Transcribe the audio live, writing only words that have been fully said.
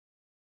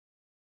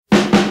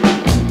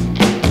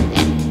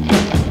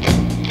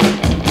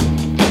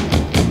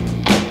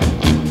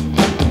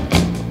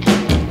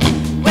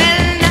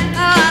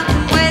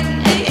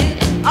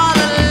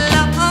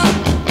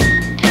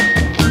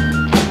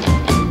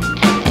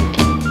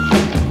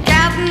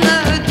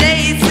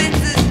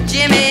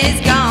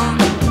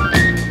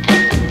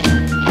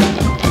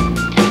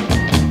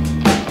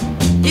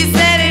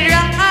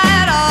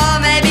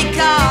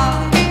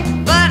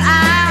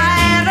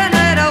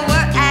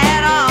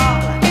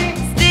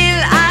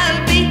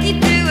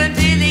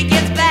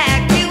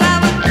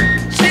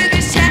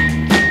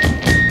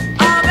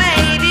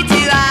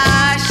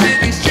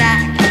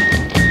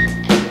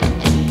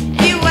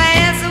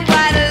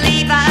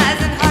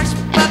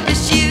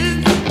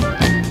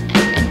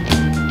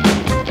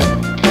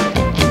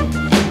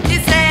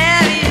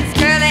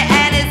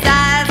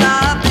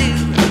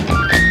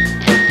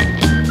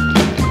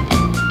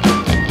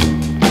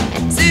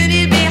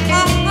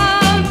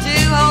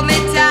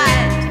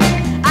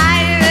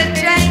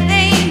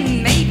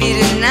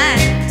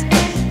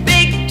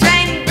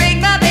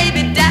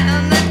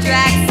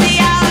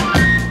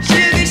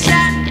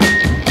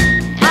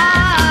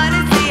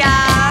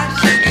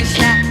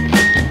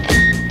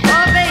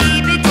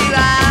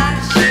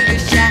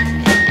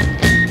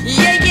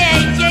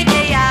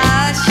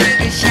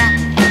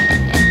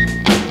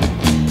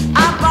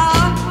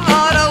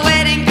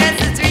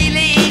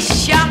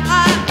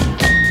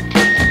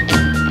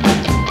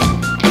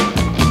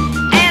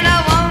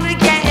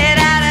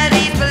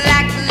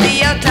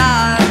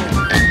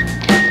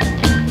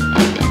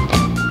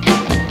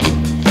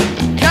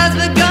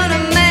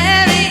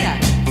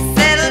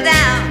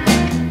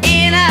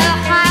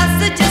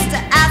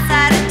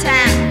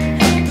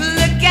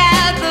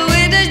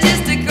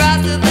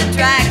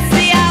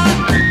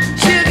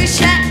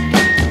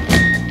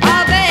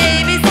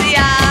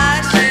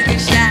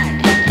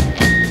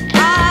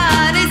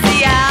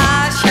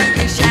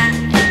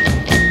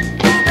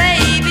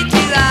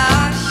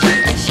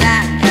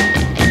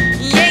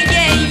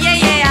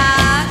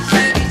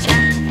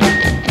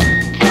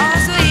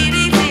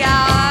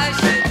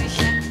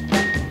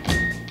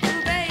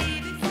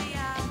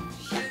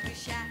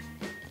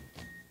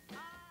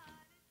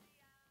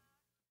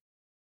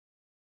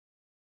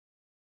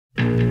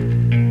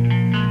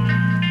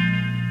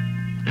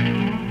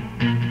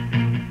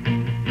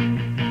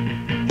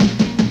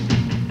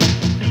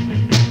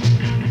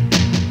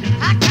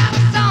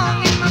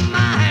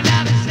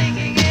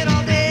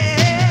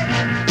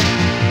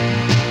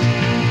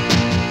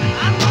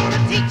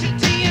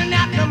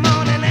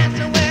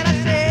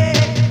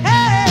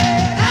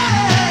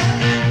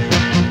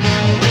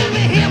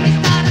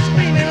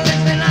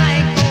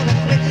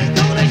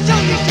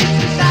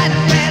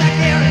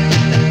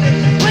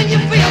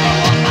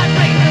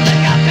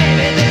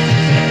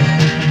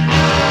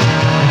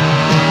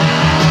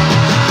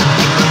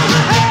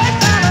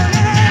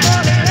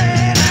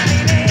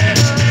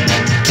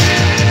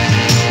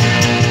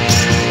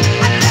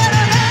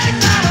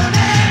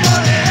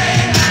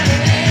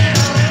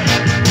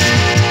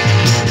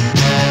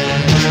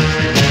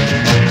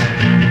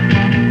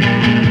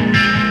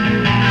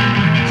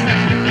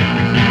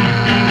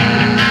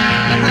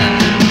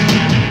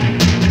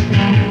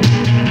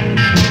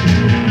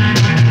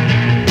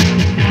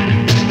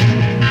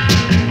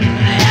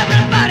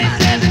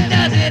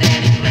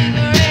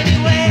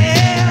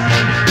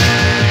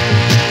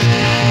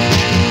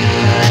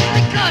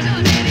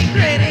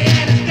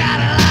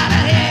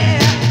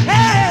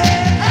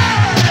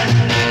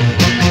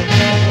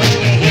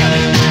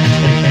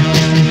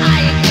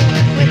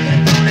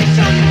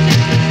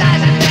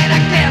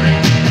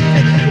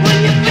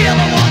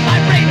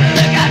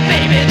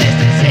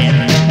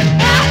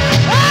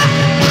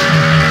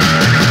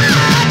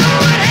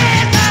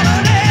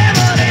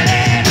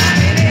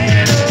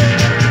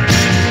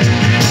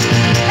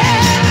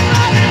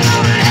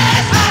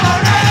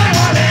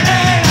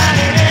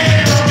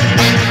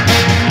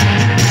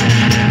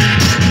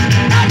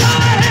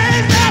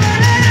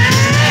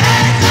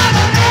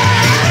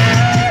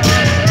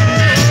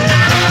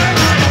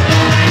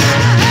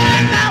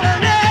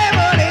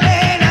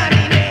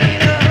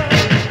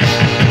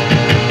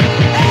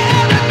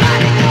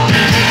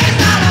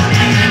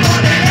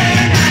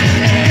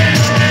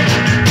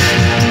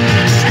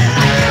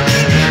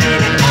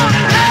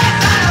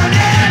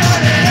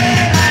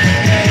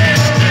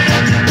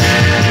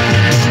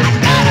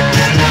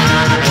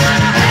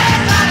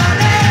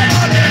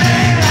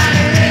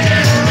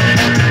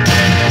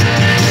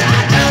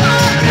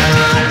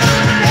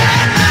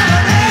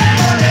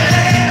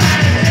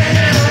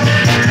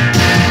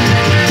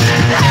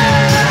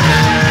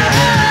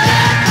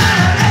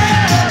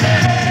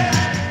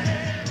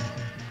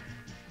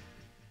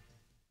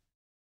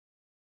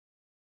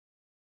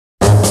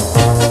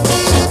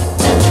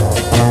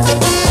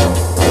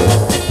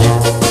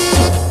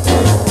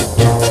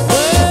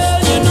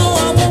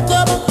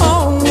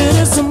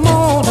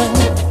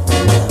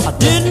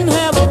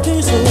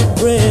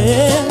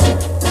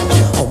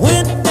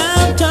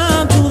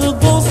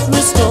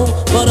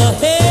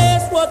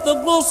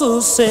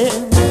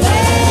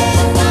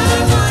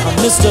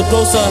Mr.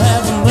 Grocer,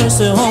 have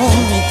mercy on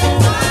me.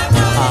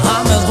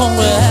 I'm as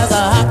hungry as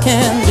I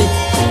can be.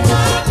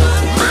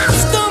 My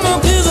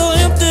stomach is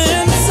empty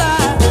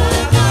inside.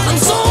 I'm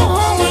so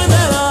hungry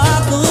that I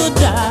could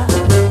die.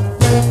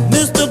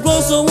 Mr.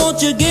 Grocer,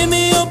 won't you give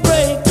me a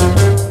break?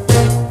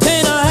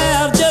 Can't I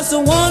have just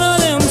one of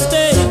them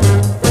steaks?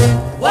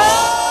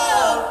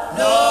 Whoa,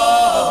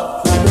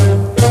 no.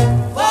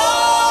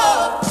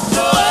 Whoa,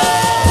 no. Well,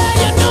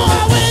 you know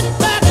I went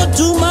back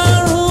to my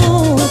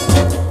room,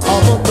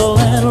 but the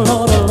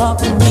landlord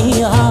locked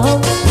me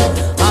out.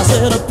 I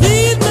said,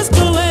 please,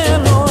 Mr. Landlord,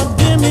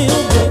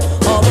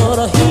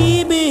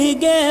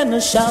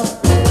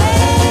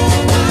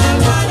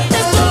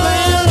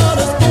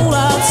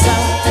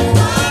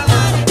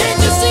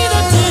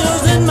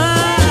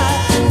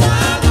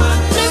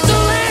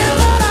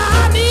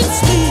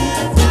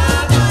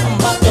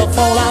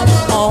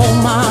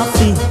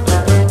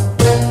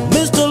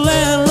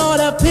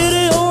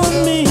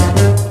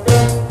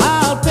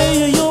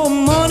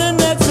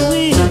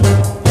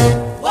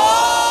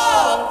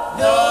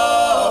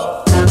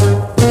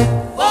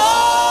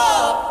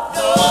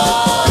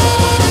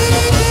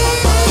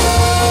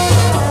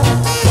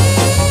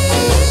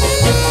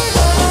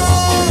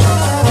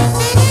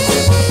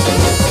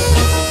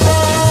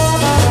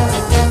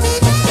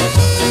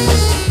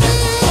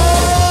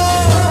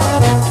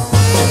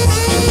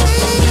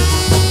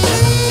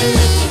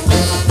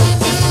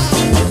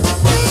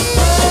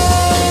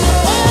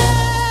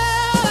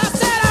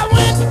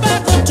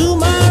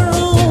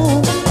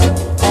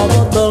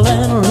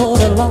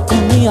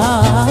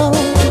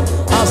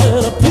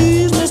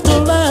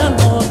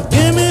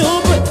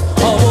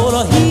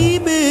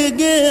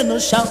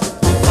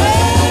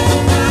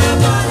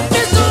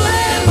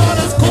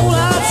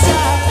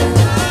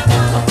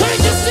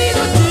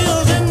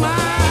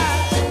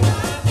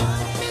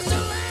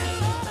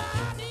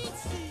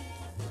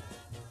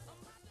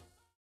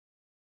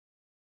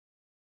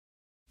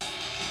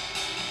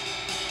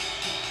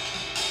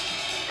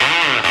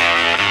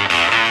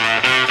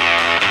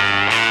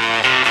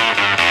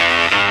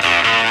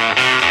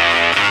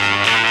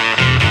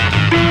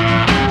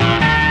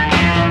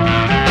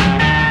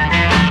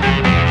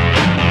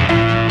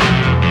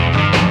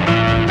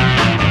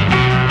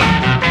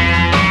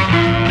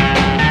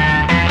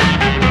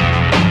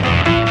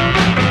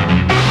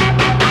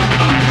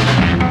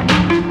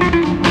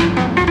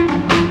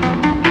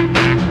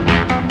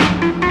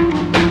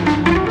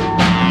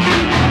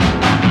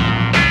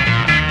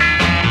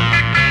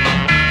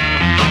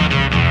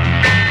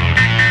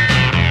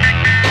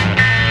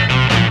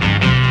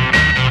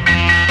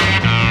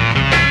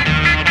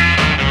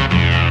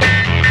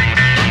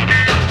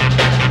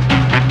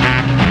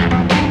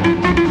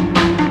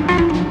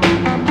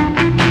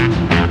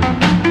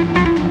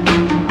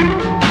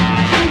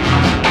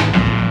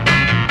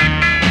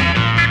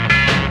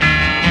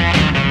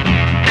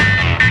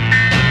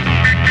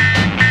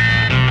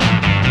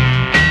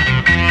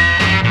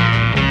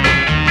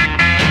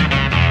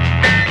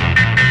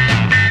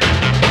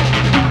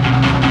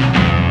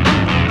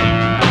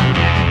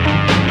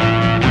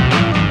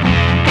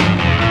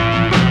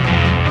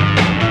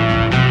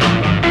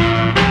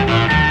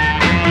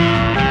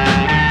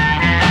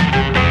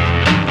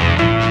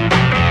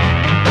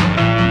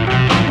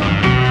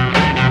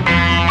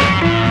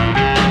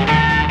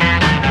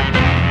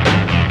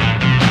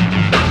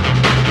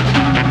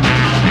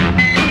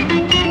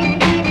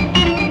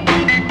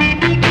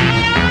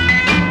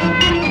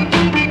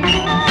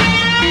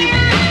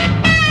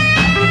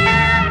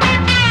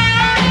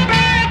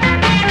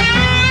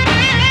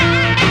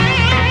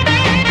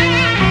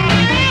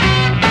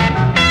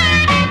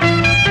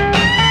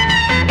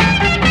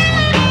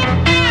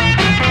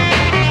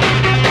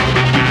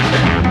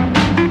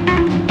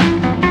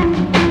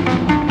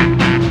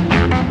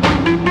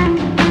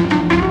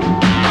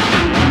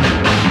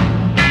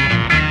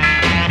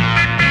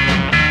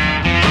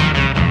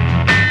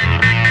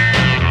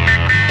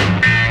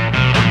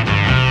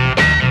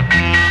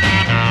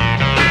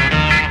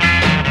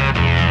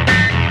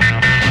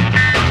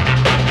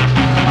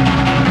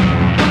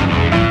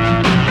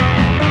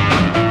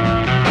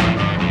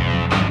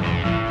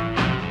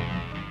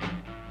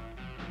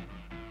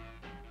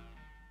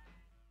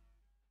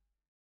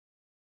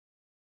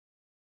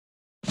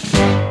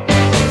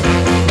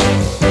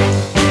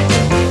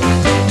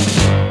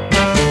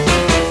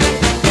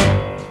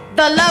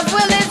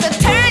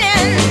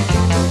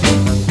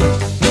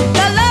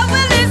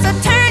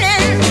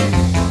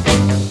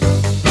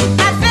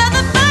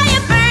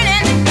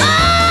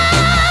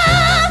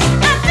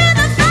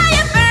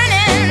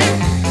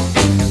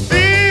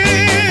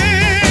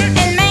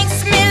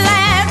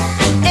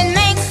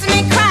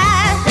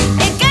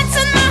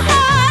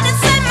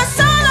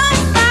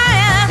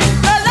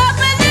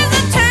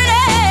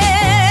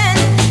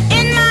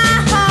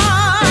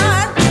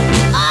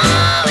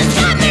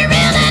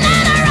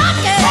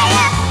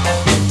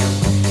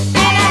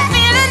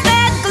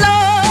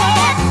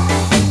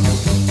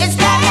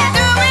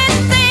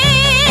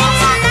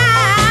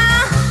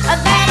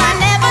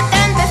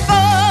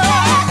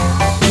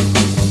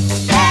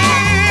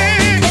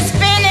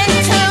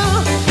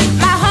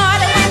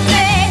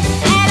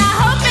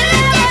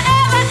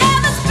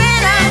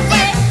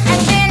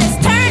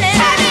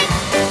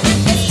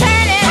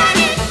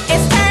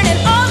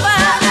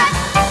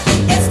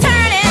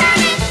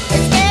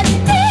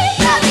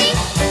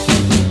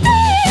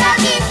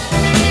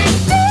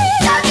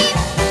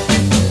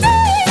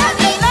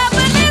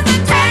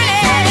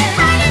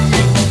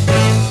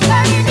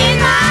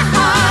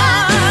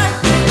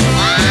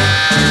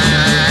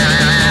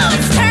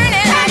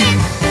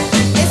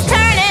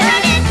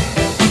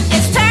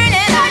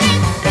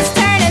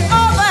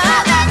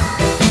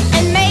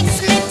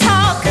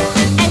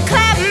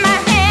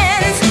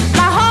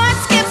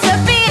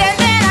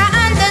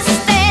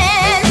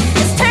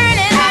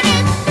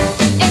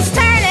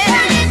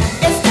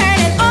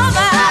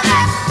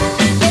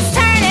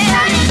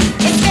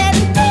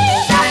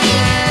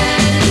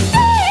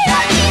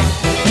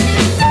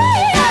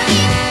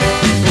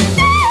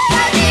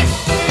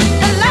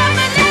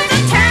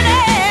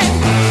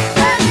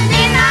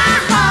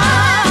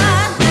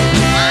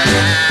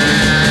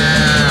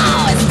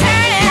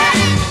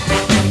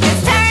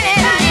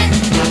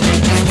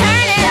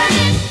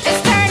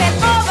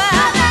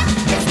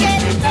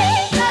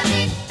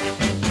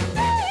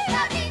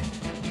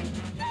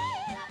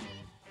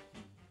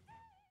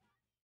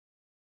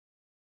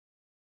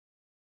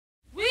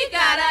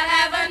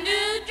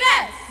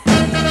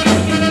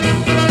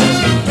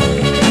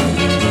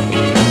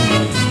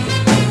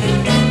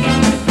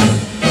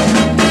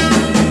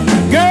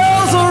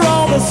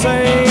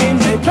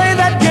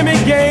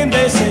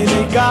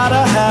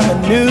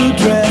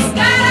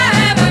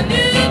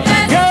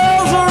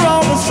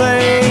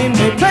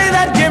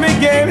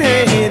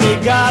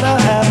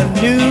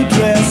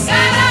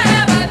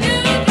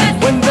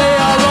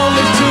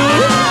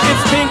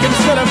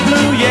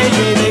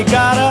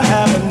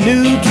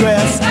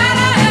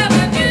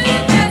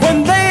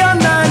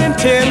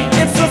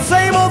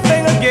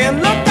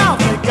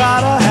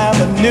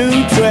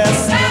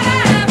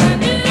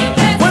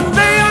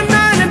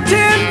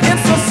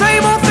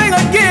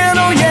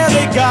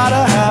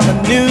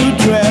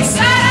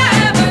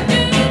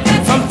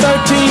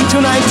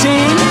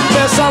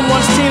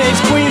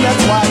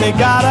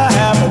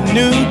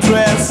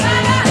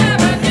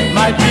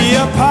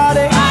 a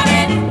party,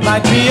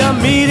 might be a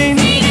meeting,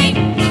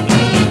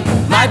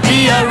 might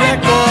be a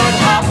record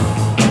hop.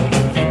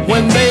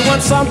 When they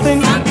want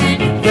something,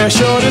 they're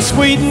sure to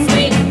sweeten.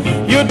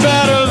 You'd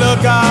better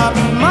look out,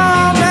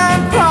 mom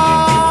and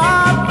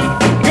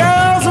pop.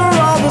 Girls are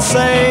all the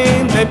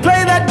same, they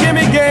play that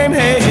gimme game.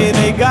 Hey,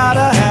 they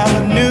gotta have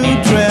a new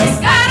dress.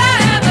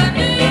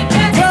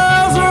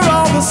 Girls are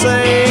all the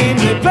same,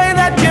 they play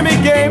that gimme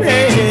game.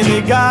 Hey,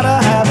 they gotta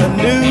have a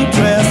new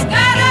dress.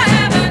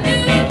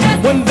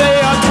 When they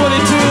are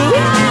 22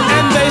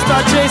 and they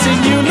start chasing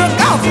you, look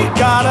out, they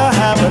gotta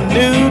have a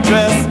new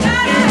dress.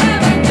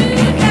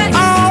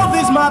 All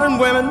these modern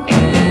women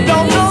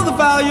don't know the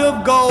value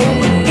of gold.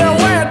 They'll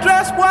wear a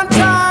dress one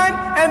time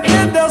and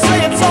then they'll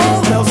say it's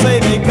old. They'll say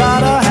they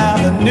gotta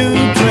have a new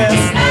dress.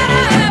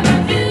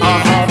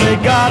 They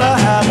gotta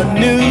have a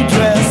new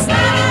dress.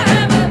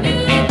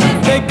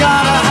 They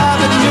gotta have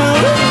a new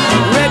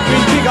red,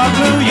 green, pink, or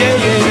blue. Yeah,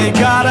 yeah, they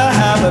gotta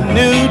have a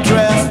new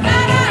dress.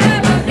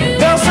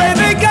 They'll say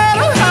they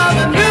gotta have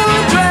a new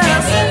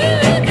dress.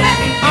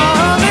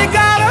 They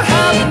gotta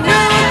have a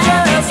new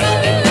dress.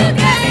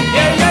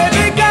 Yeah, yeah,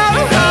 they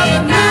gotta have a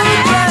new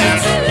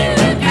dress.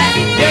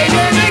 Yeah,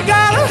 yeah, they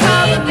gotta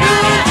have a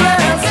new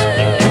dress.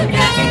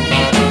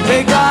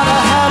 They gotta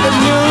have a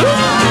new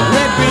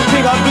red, green,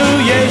 pink, or blue.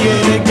 Yeah, yeah,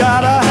 they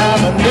gotta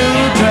have a new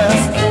dress.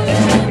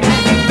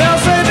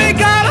 They'll say they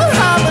gotta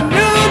have a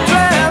new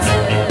dress.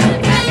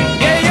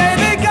 Yeah, yeah,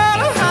 they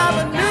gotta have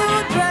a new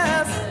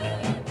dress.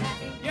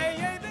 Yeah,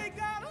 yeah, they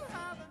gotta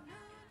have a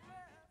new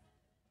dress.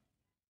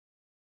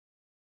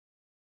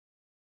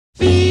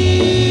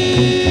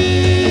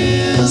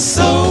 Feel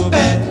so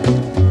bad.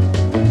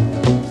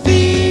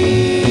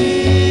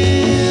 Feel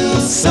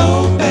so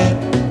bad.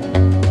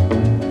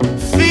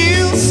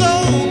 Feel so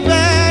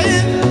bad.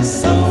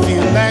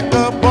 Feel like a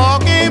ball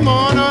game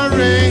on a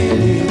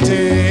rainy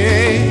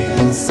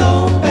day. So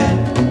bad.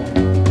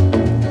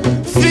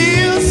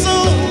 Feel so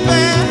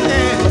bad.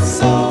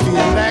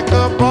 Feel like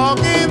a ball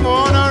game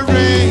on a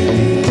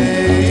rainy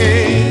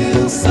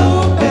day. So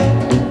bad.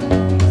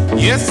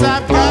 Yes,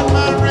 I've got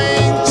my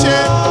rain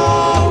check.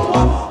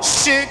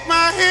 Shake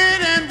my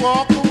head and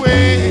walk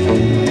away.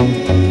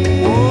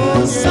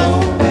 Oh, so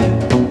bad.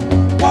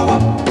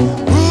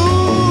 Ooh,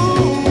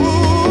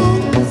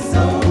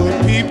 good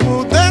people,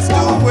 that's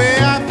the way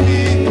I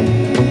feel.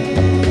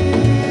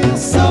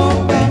 So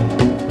bad.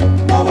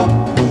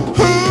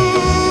 Ooh,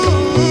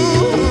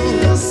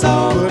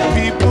 good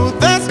people,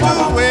 that's the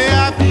way I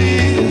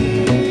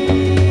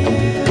feel.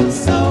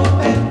 So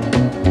bad.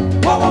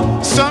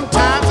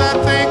 Sometimes I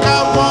think I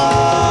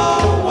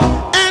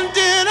won't, and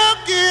then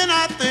again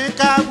I think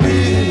I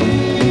will.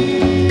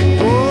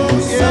 Oh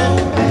yeah.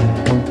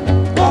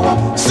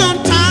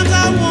 Sometimes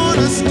I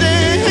wanna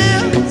stay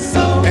here,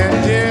 and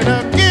then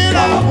again I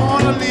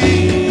wanna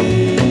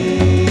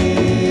leave.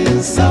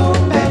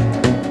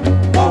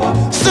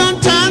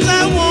 Sometimes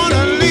I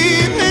wanna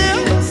leave here,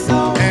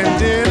 and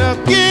then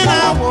again I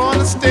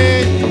wanna stay.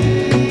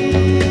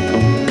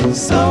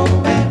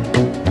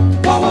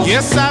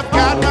 Yes, I've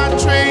got my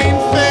train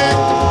fare.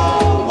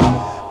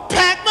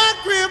 Pack my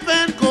grip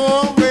and go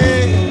away.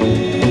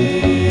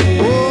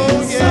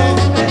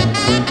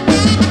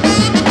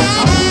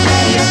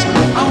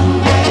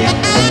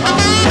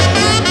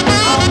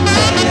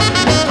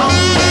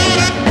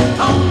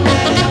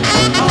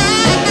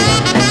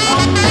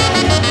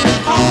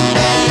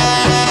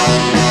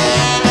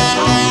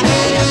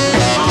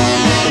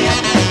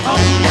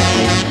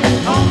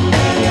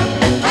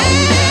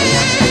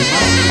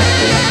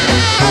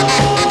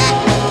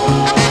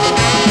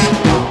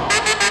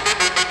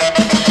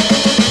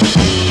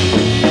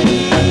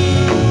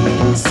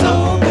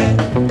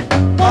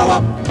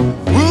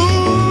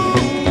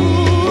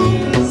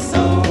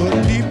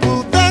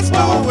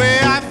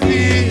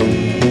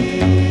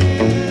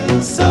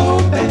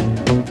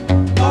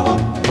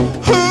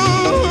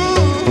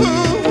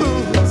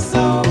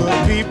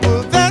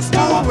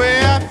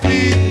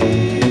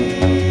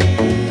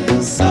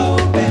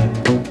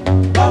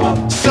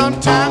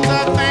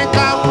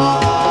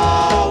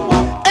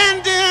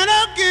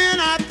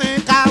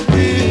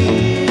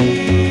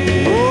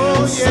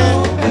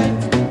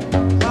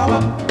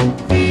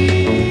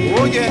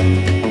 Oh yeah.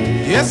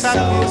 Yes, I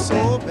feel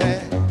so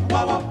bad. I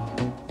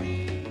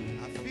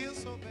feel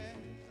so bad.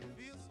 I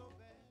feel so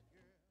bad.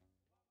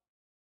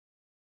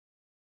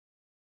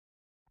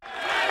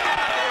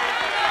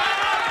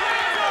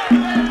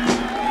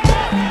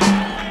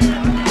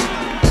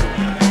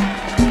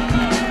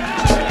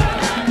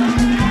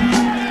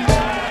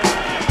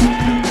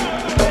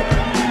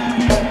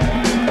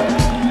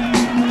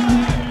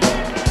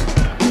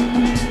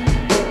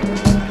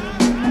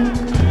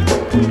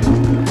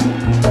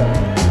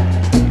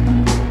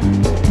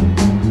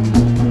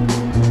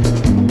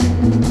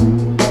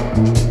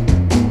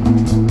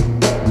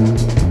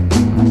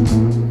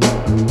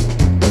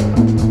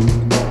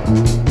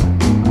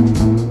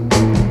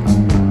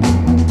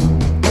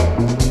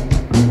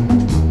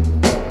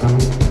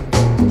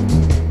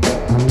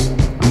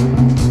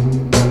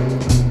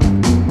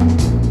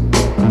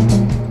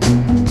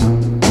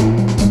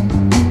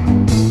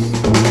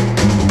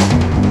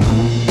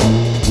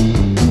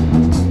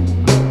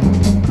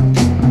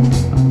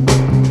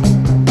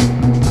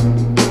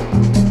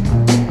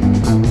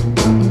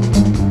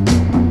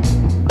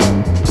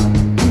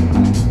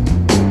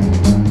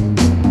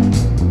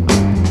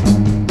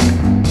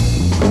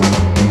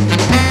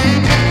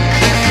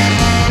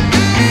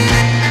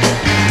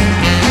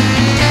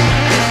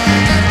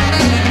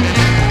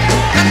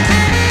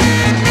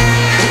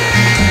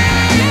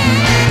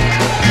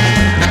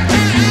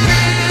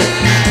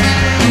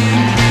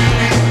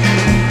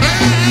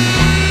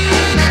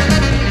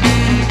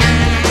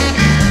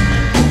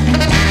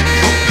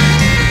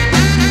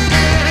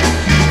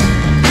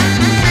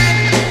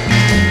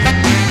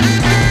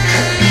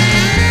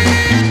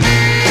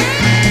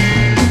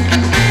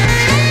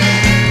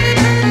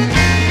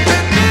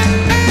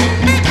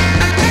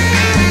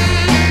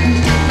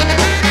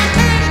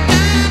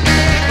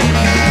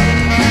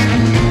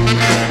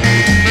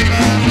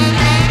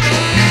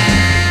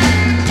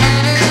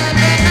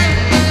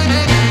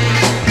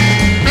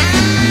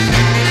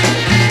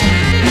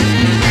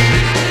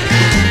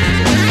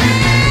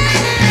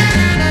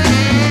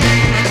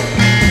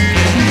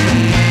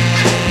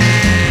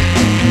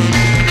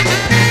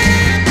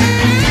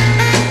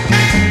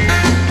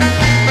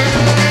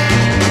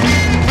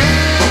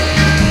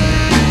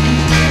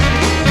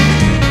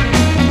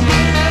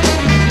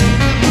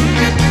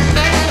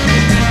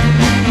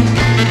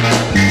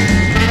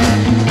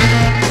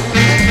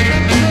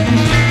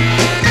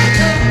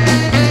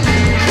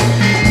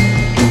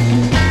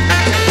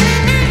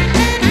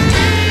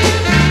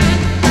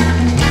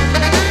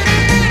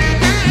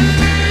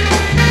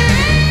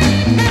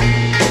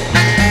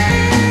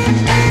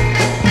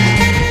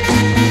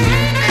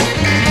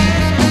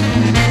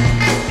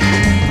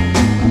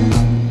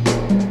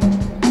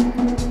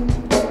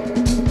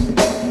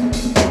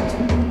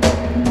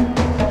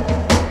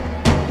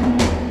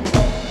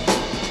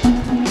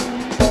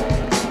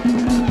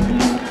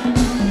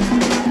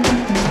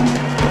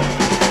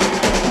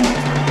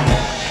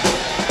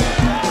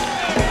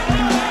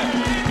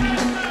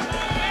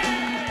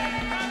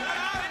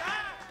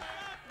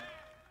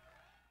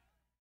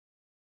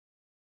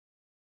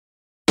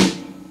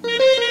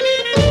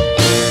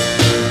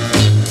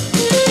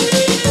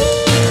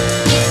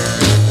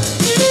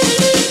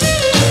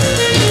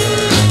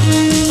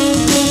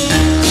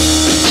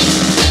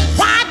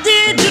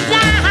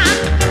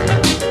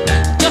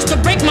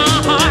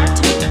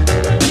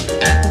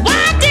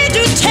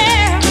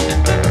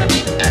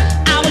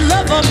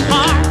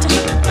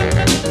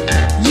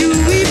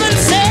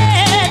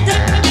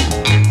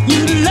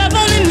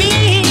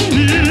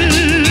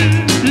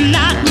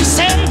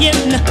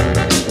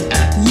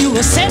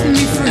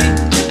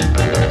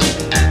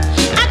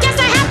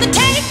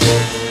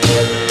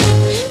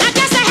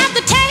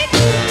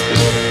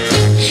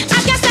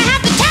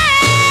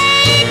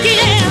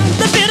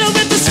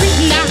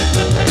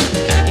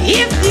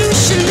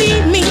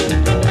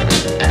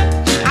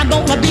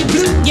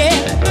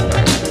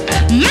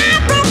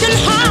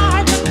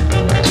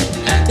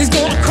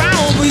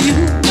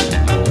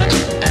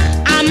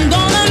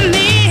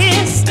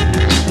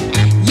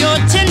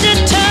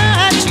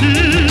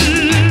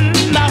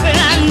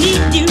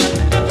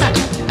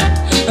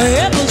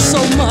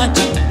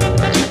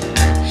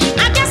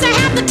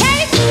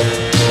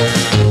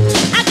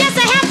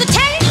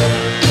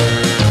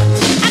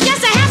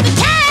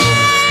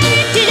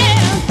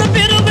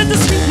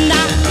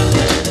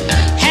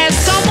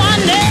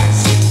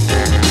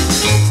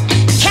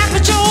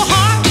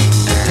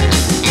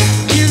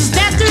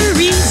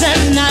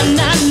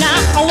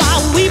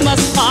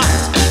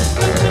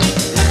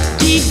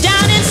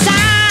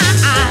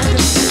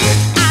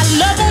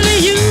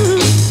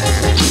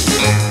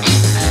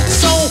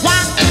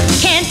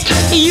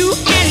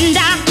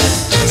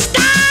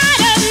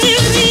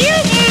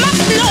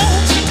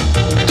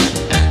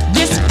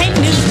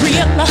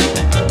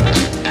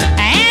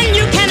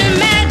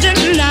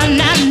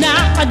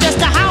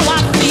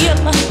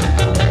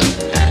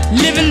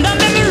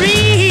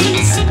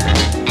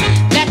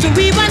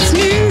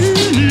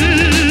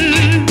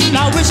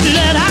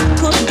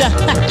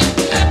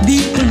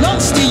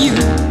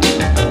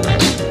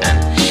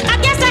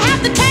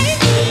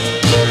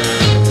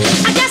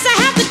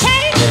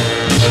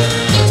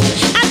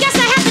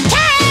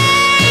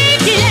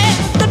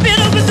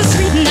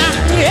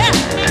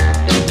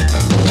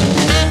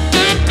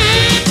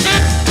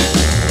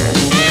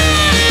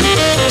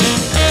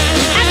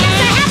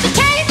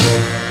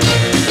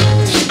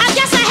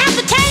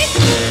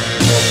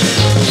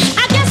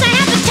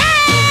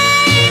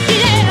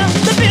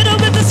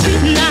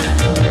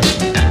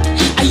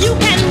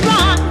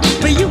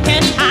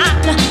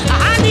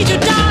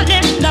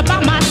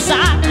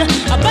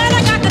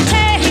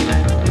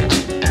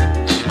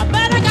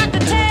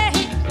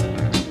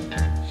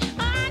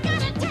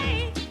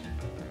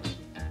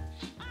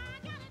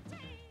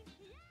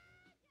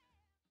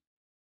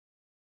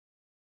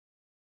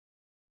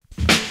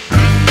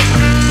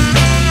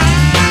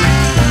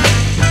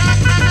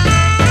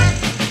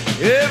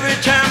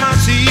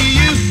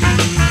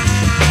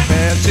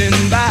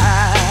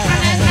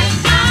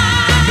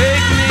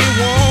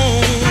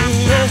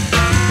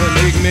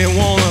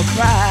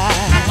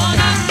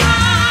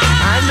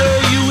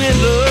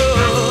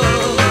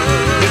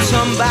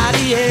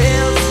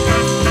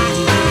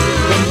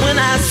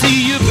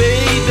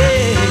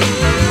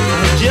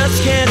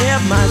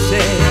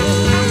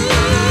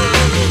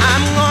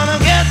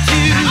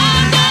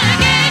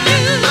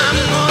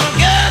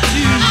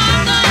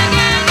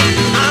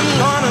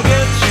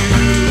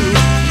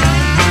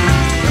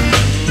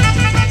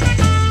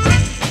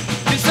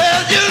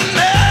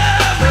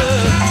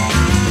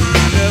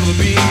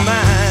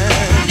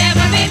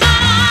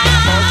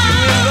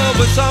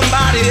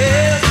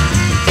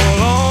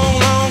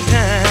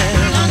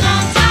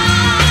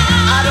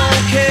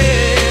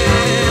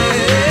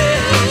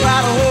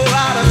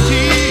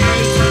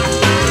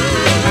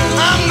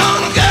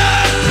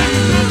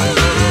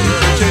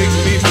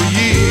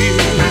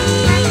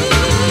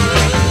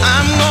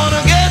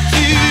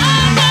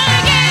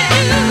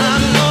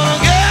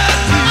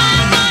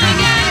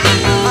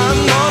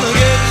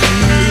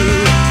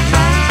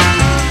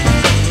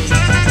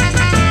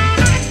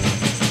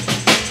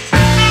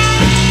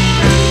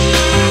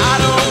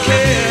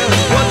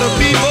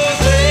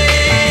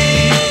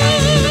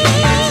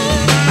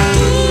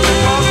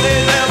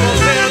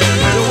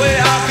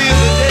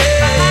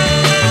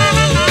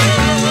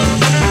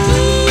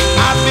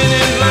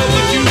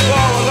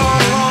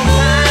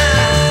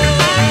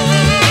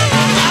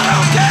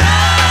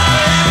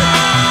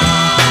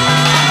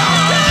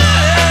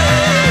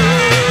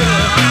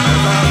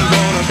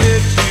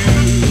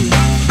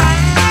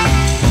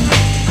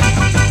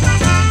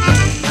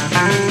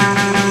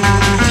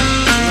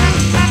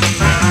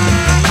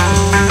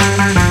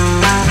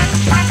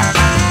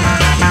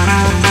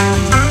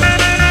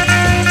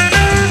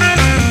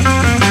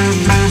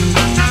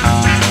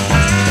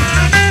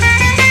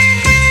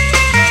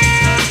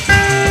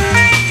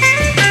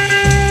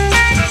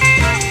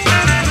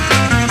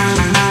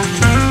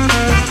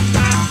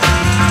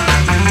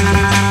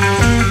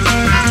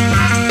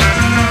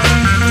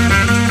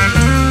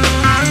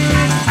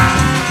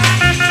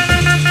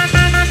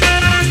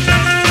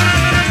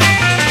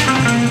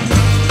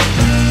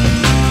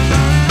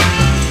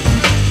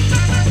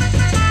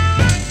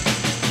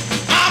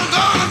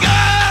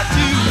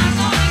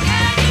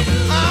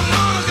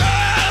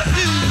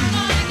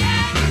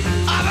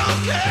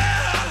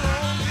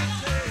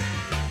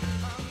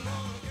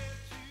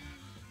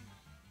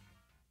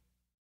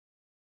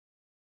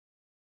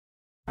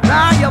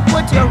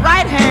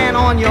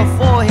 on your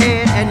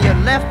forehead and your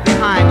left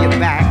behind your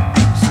back.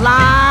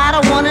 Slide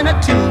a 1 and a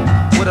 2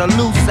 with a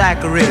loose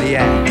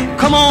sacroiliac.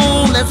 Come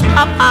on, let's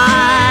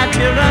Popeye,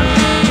 children.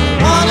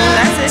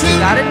 That's it, you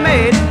got it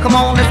made. Come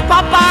on, let's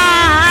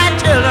Popeye,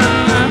 children.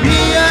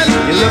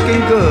 You're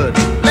looking good.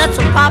 Let's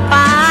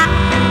Popeye.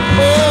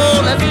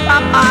 Oh, let's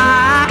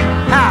Popeye.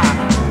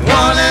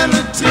 1 and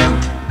a 2,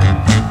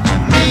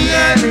 me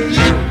and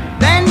you.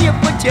 Then you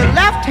put your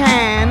left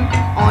hand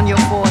on your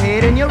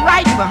forehead and your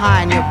right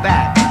behind your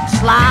back.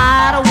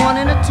 Slide a 1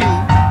 and a 2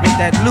 with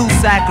that loose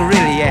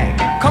sacroiliac.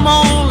 Come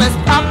on, let's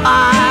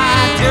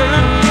Popeye,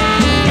 children.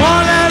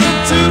 1 and a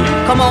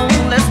 2. Come on,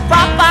 let's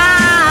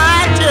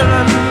Popeye,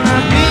 children.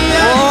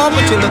 Oh,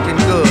 but you're looking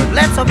good.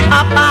 Let's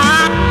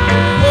Popeye.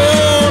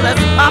 Oh,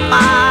 let's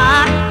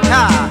Popeye.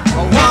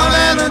 1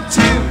 and a 2,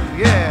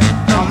 yeah.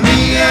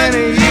 Me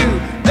and you.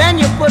 Then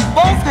you put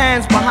both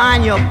hands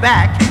behind your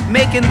back,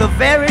 making the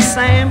very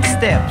same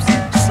steps.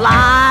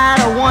 Slide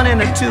a 1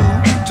 and a 2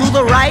 to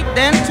the right,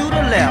 then to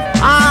the left.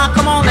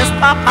 Come on, let's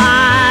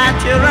Popeye,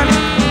 children.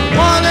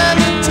 1 and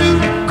a 2.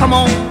 Come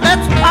on,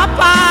 let's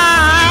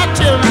Popeye,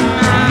 children.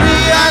 Me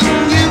and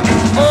you.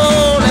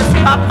 Oh, let's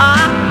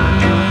Popeye.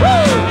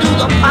 Woo, do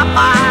the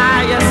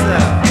Popeye, yes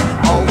sir.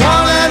 A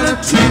 1 and a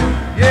 2,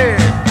 yeah.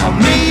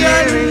 Me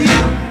and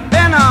you.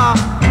 Then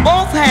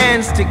both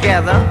hands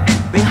together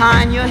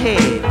behind your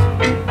head.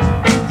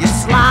 You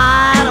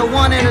slide a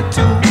 1 and a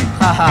 2.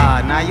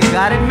 Haha, now you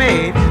got it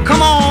made.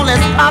 Come on,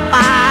 let's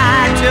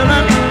Popeye,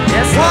 children.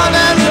 Yes, 1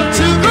 and a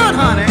 2. Good,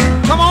 honey.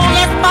 Come on,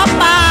 let's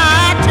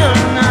Popeye,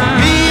 children.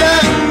 Me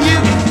and you.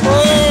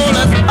 Oh,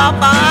 let's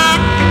Popeye.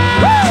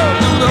 Woo,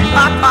 do the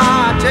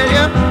Popeye, I tell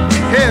you.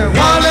 Here,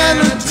 1 and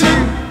a 2.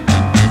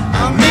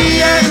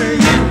 Me and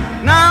you.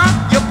 Now,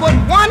 you put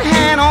one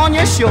hand on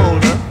your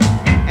shoulder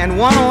and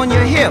one on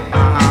your hip.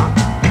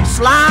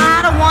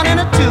 Slide a 1 and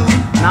a 2.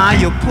 Now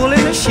you're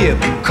pulling a ship.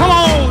 Come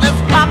on, let's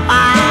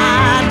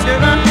Popeye,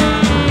 children.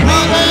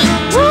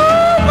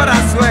 Woo, but I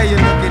swear you're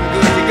looking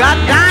good. You got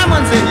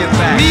diamonds in your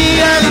back.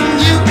 Me and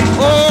you.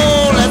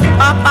 Oh, let's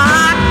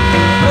Popeye.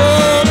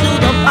 Oh, do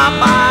the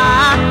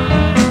Popeye.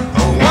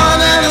 A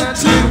 1 and a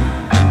 2.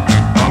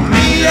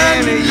 Me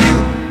and you.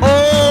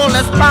 Oh,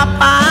 let's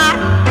Popeye.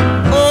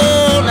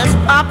 Oh, let's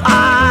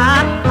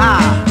Popeye.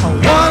 A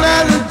 1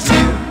 and a 2.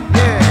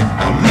 Yeah,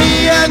 me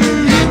and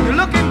you. You're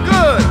looking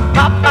good,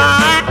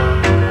 Popeye.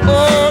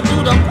 Oh, do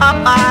the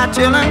Popeye,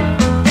 children.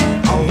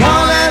 A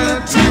 1 and a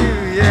 2,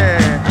 yeah.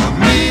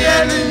 Me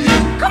and you.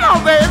 Come on,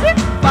 baby.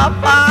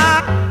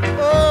 Popeye.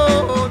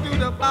 Oh, do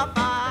the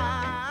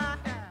Popeye.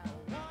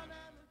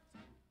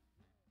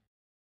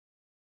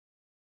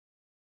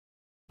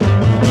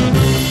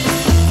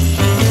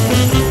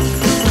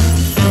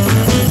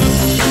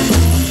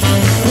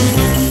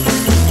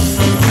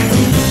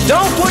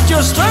 Don't put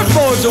your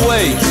surfboards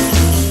away.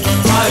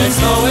 But it's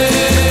snowing,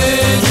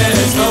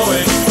 yeah, it's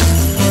snowing.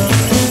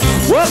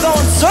 We're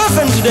going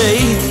surfing today.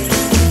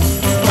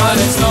 But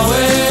it's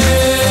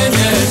snowing,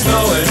 yeah, it's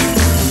snowing.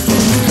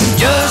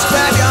 Just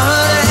grab your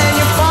honey and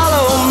you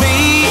follow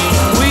me.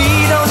 We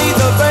don't need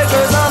the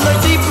breakers on the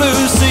deep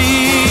blue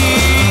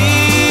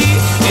sea.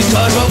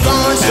 Because we're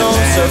going stone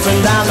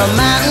surfing down the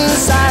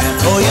mountainside.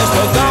 Oh yes,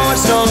 we're going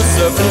stone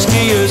surfing,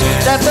 skiers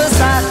step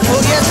aside.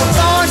 Oh yes, we're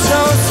going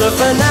stone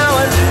surfing now,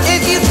 and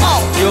if you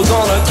fall, you're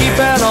gonna keep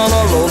it on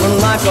a rolling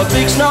like a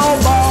big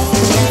snowball.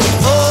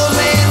 Oh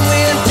man,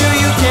 winter,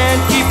 you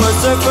can't keep a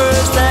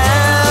surfers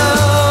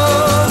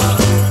down.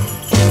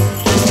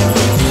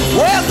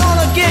 We're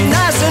gonna get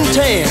nice and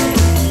tan.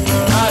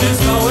 But it's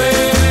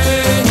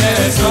snowing,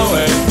 yeah, it's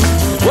snowing.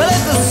 Well,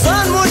 if the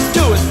sun would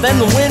do it, then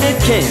the wind it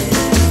can.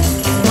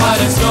 But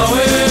it's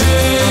snowing,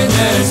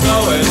 yeah, it's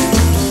snowing.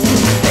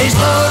 Hey,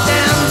 slow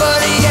down,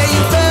 buddy, yeah,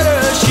 you better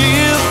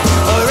shift,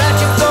 or else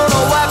you're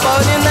gonna wipe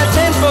out in that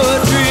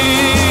 10-foot drift.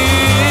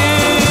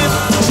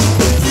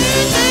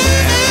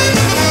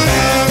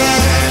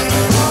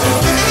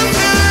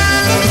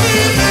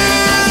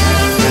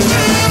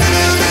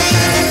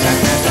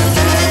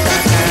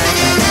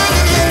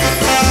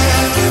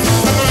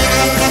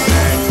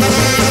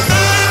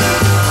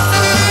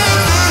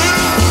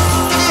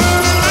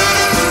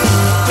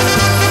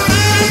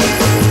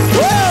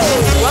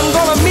 Whoa, I'm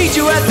gonna meet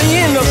you at the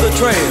end of the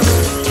trail.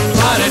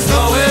 But it's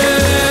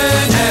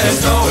snowing, yeah, it's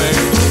snowing.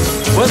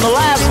 Well, the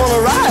last one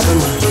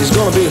arriving is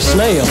gonna be a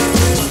snail.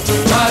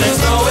 But it's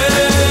snowing,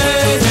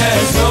 yeah,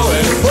 it's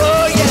snowing.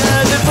 Oh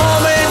yeah, the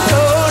woman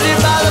cozy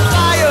by the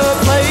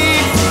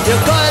fireplace. You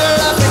cuddle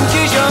up and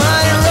kiss your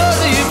honey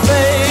rosy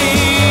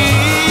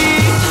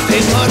face.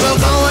 Because we're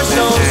going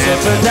stone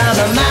surfing down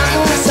the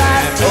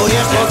mountainside. Oh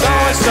yes, we're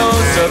going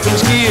stone surfing,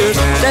 skiers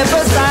step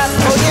aside.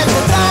 Oh yes,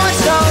 we're going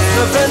stone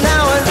surfing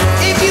now, and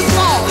if you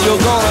fall,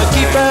 you're gonna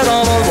keep it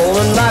on a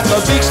rolling like a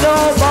big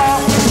snowball.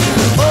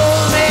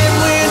 Oh man,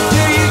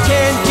 winter, you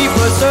can't keep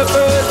a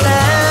surfer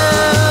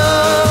down.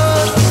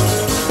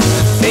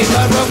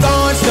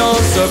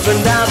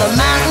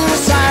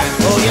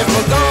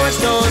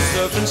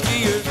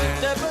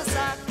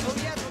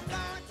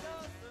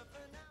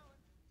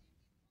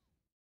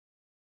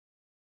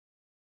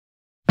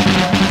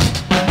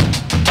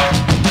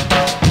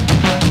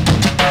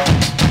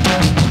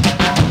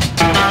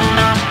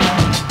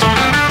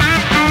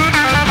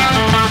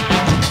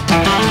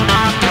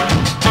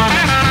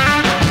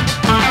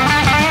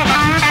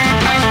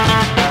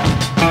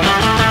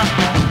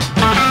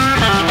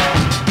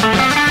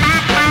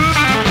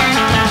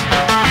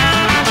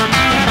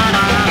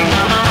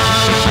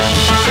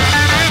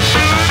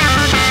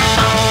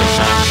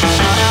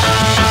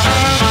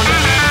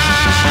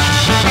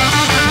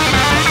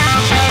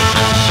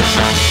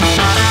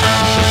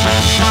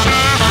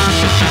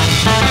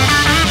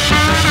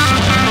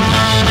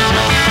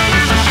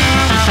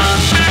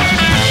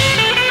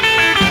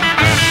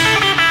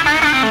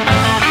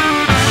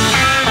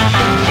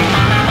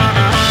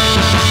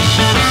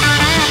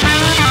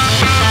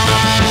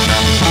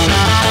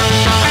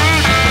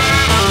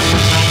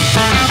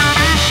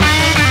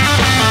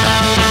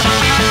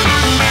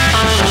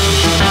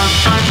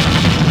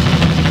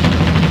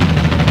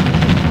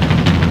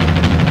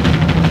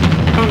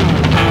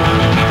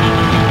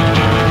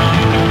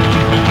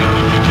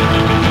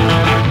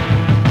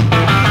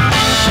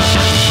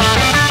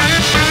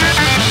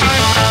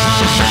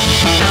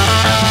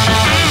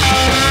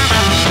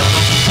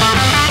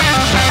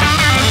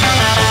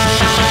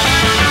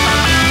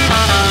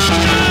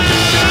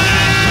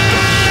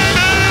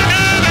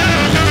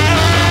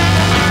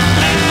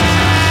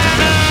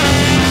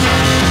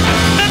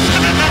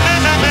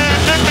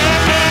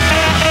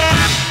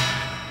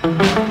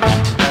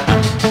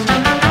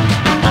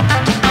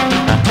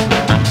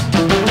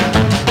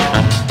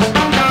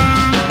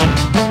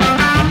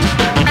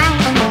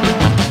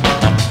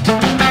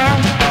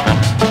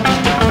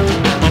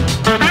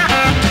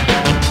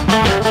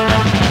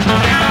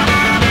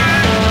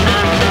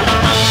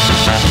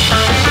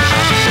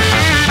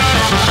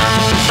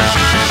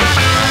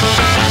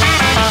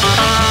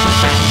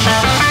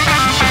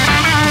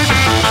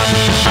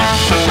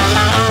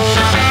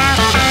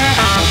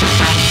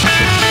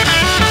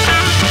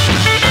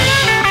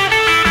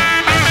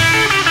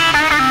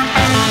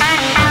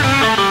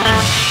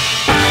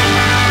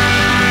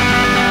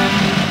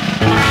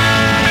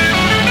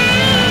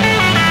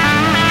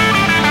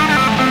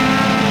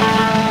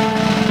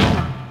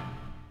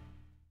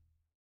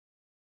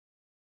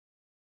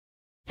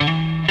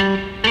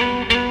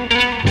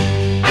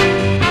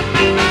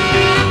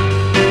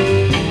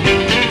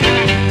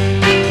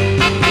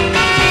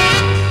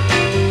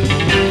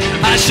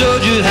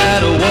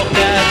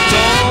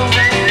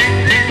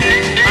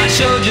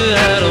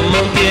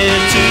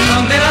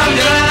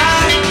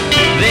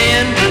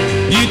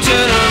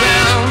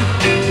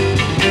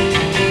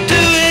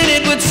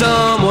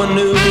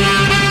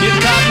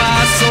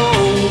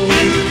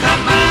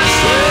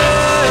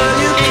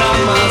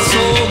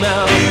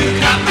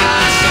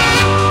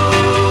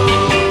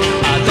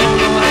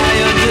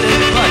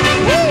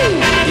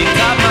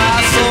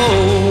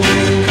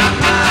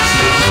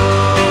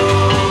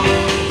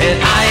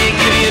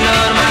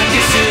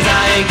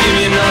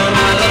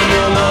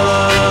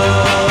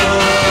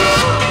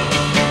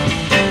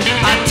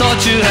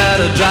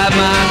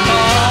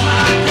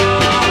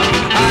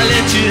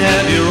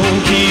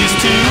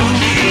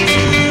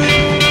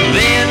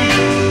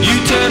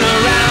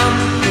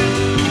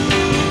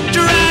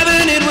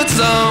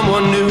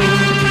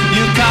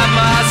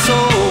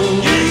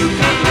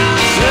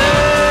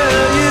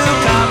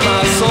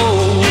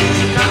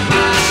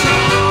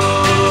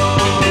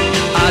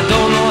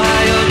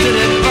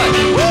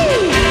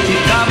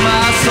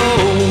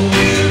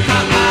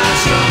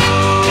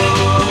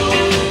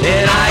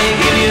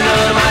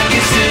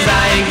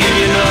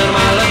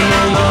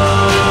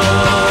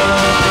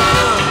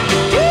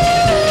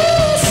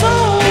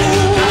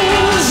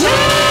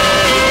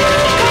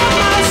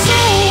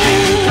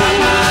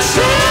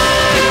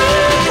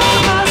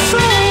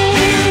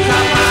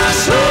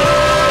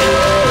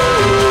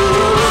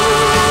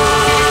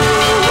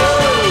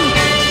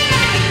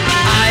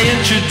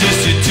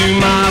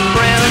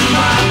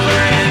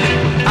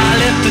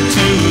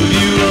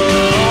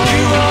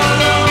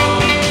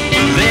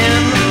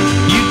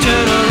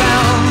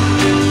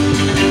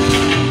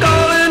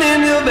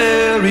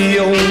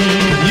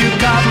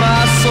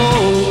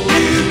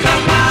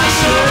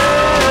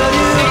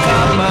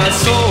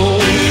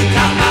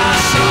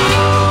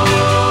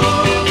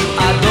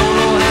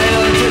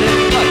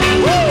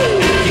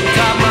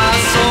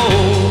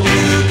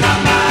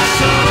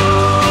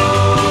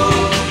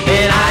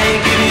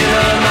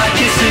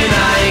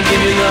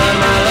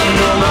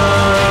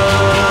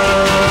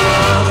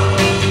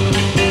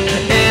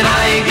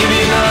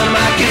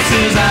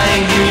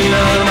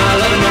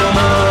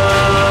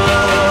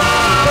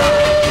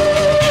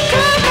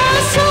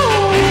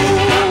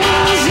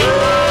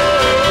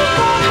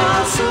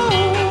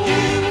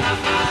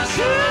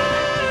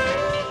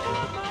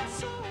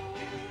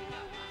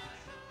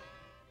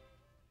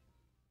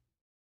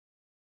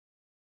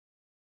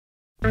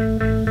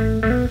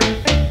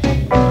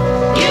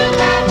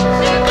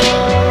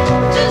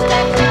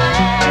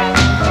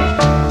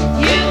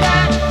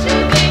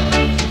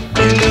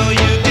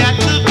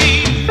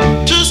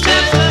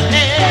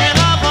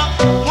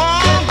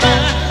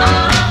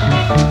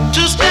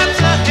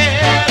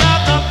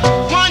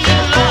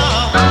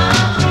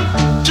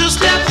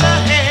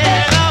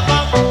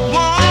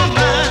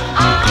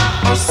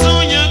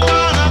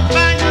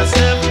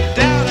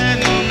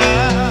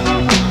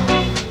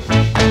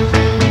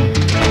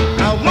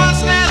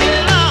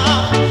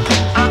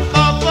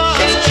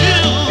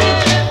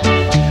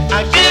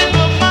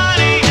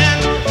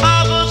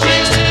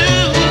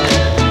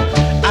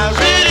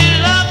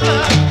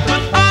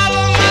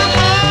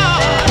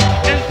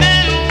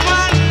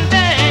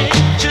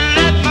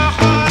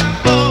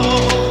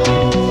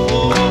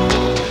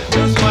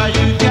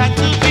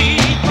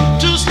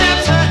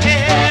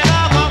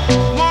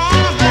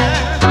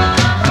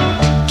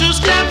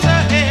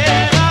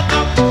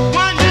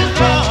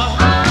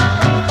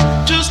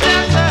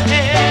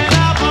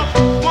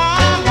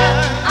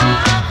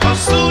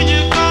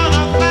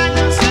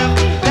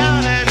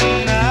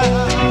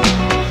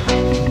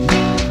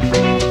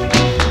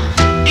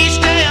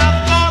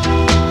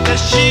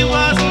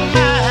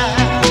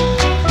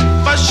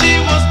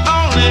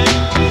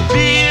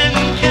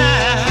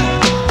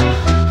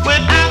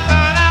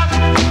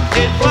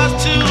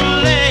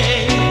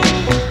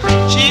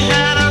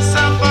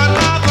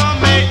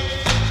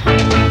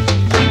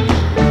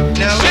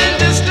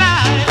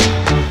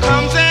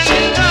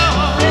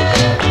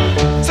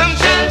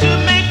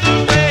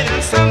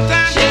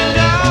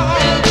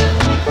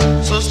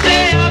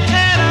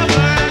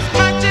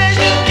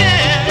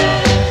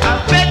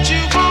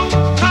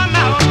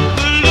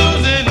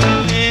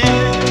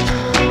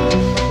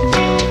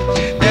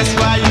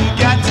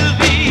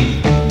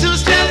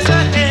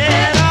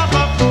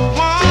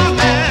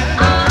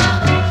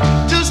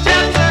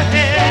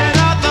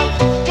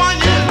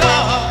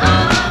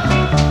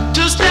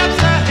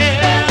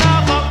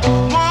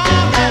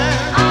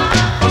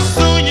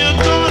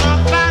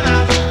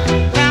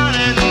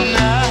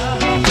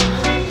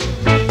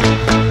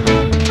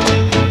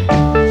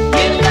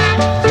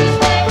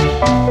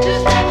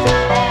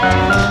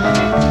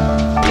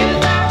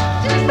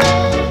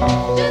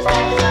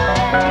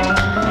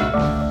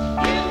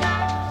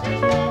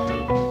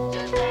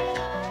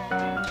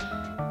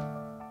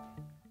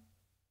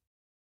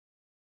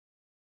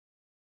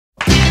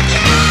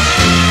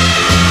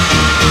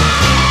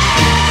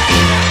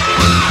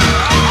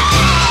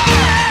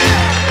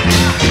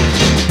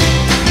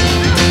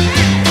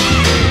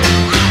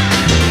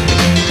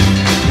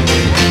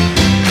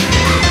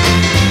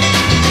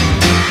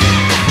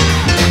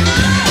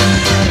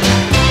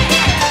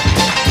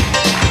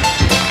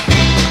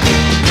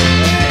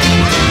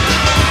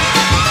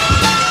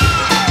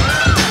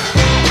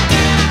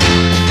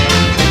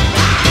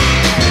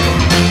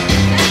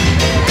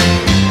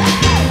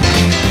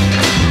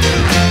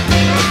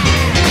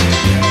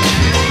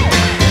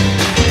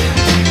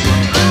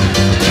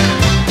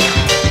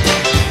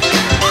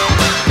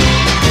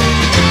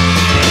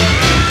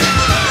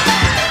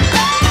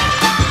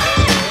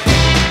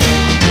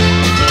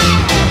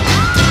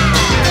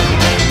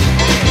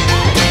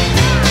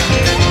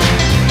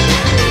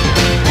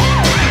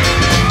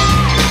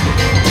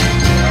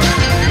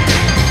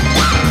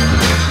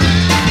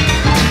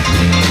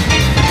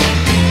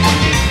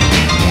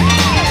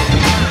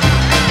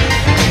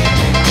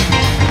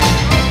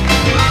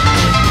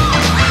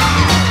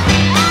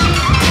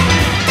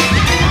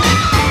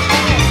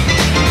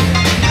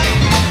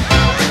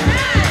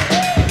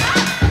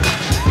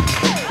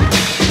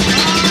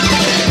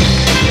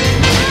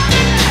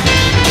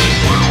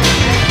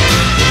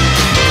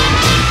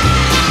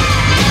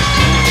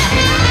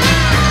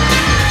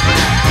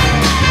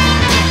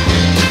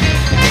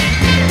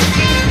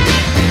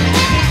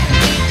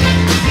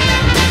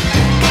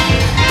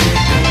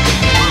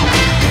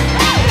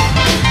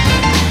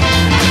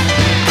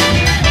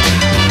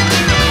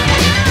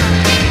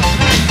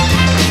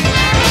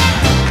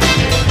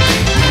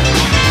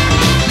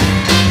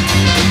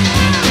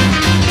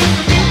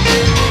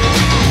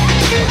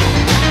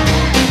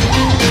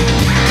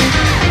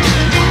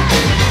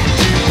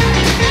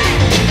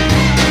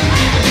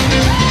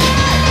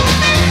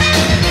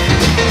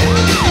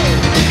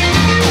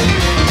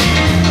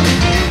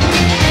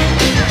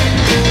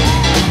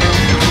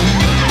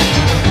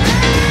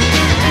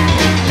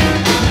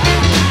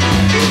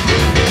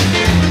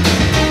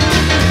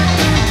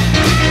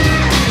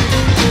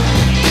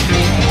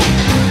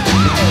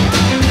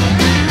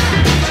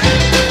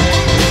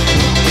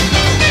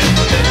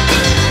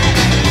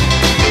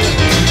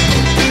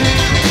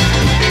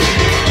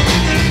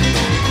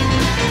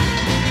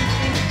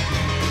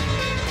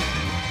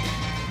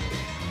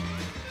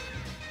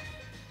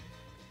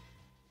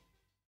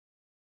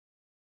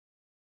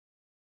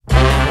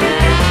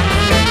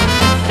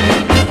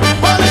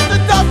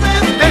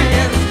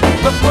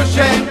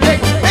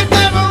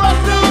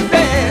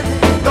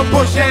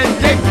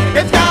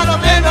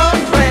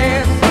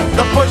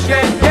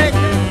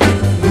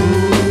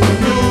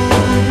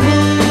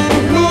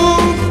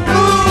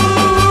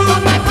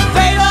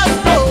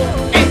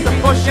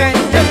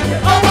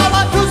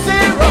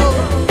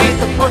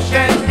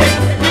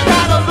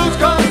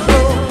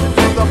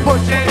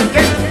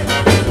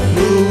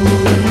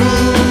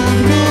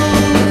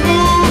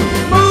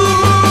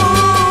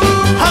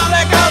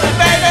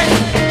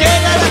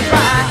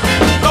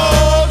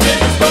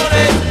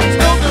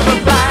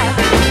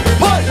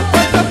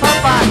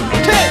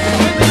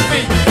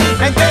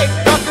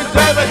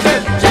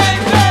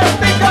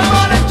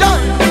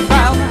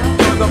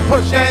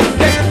 push and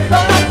kick.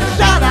 Don't have to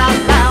shout out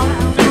loud.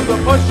 Do the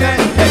push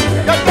and kick.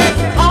 You're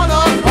dancing on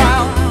the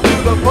ground. Do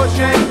the push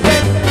and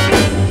kick.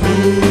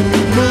 Move,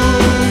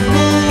 move,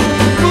 move,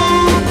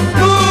 move,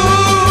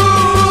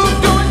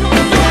 move. Do it, do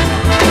it.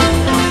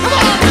 Come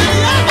on,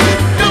 baby,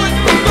 do it,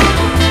 do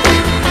it.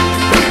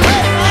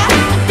 Hey, do it,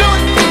 do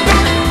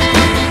it.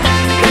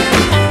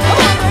 Come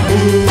on,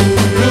 move,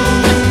 move,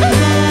 move,